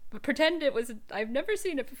pretend it was. I've never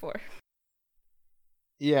seen it before.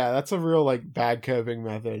 Yeah, that's a real like bad coping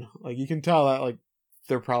method. Like you can tell that like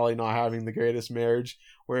they're probably not having the greatest marriage.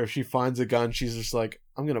 Where if she finds a gun, she's just like,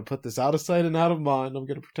 I'm gonna put this out of sight and out of mind. I'm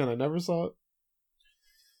gonna pretend I never saw it.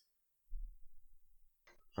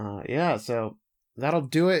 Yeah. So that'll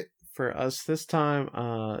do it for us this time.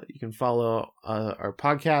 You can follow our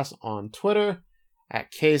podcast on Twitter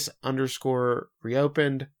at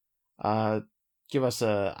case_reopened. Give us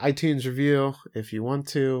a iTunes review if you want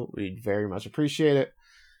to. We'd very much appreciate it.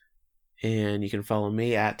 And you can follow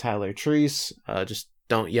me at Tyler Treese. Just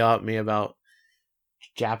don't yell at me about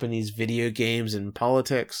Japanese video games and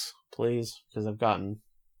politics, please, because I've gotten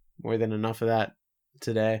more than enough of that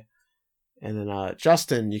today. And then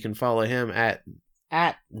Justin, you can follow him at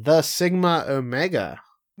the Sigma Omega.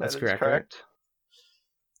 That's correct. Right?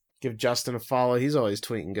 Give Justin a follow. He's always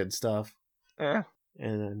tweeting good stuff. Yeah.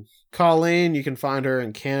 And then Colleen, you can find her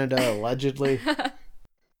in Canada, allegedly.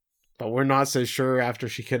 But we're not so sure after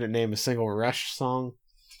she couldn't name a single Rush song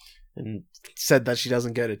and said that she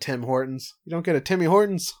doesn't go to Tim Hortons. You don't go to Timmy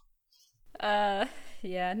Hortons?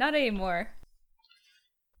 Yeah, not anymore.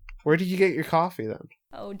 Where do you get your coffee then?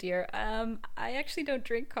 Oh dear. I actually don't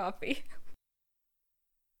drink coffee.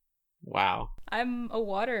 Wow. I'm a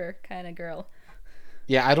water kind of girl.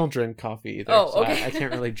 Yeah, I don't drink coffee either. Oh, so okay. I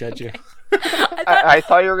can't really judge you. I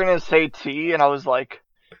thought you were gonna say tea, and I was like,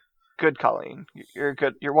 "Good, Colleen. You're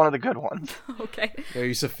good. You're one of the good ones." Okay. Are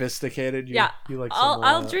you sophisticated? Yeah. You like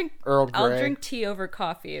I'll drink Earl Grey? I'll drink tea over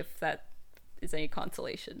coffee if that is any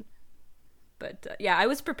consolation. But yeah, I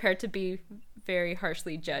was prepared to be very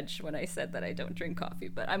harshly judged when I said that I don't drink coffee,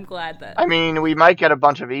 but I'm glad that... I mean, we might get a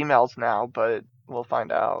bunch of emails now, but we'll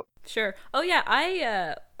find out. Sure. Oh yeah,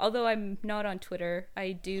 I although I'm not on Twitter,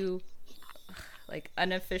 I do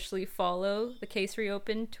unofficially follow the Case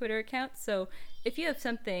Reopened Twitter account. So if you have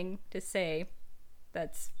something to say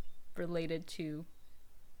that's related to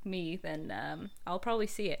me, then I'll probably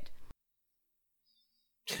see it.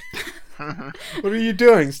 What are you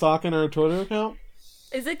doing? Stalking our Twitter account?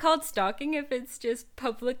 Is it called stalking if it's just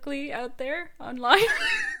publicly out there online?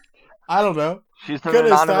 I don't know. She's an Could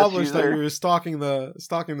anonymous establish user. that you were stalking the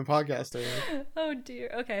podcast area. Oh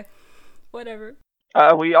dear. Okay. Whatever.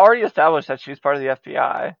 We already established that she's part of the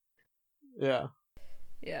FBI. Yeah.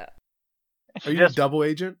 Yeah. Are you a double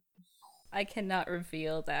agent? I cannot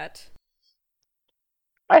reveal that.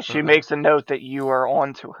 She makes a note that you are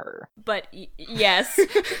on to her. But yes.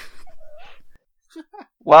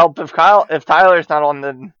 Well, if Tyler's not on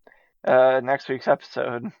the next week's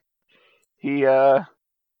episode, he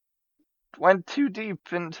went too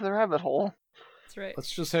deep into the rabbit hole. That's right.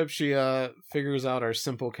 Let's just hope she figures out our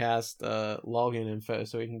Simplecast login info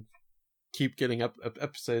so we can keep getting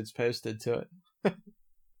episodes posted to it.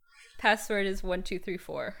 Password is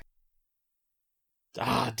 1234.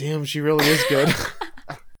 Ah, damn, she really is good.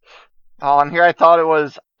 Oh, and here I thought it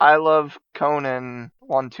was I love Conan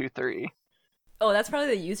 123. Oh, that's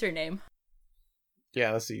probably the username.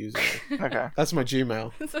 Yeah, that's the username. Okay. That's my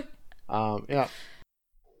Gmail. Yeah.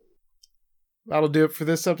 That'll do it for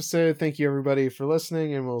this episode. Thank you everybody for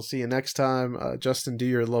listening, and we'll see you next time. Justin, do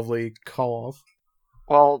your lovely call off.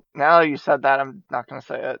 Well, now you said that, I'm not going to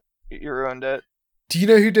say it. You ruined it. Do you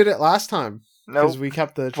know who did it last time? No. Because we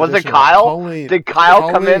kept the Was it tradition of Kyle? Colleen. Did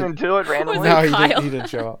Kyle come Colleen. in and do it randomly? No, Kyle? he didn't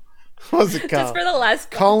show up. Was it Kyle? Just for the last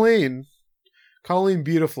Colleen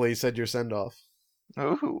beautifully said your send off.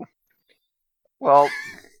 Ooh. Well,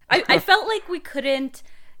 I felt like we couldn't,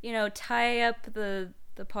 tie up the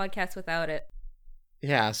podcast without it.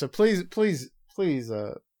 Yeah, so please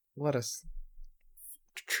let us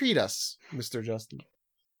treat us, Mr. Justin.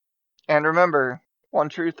 and remember, one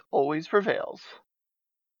truth always prevails.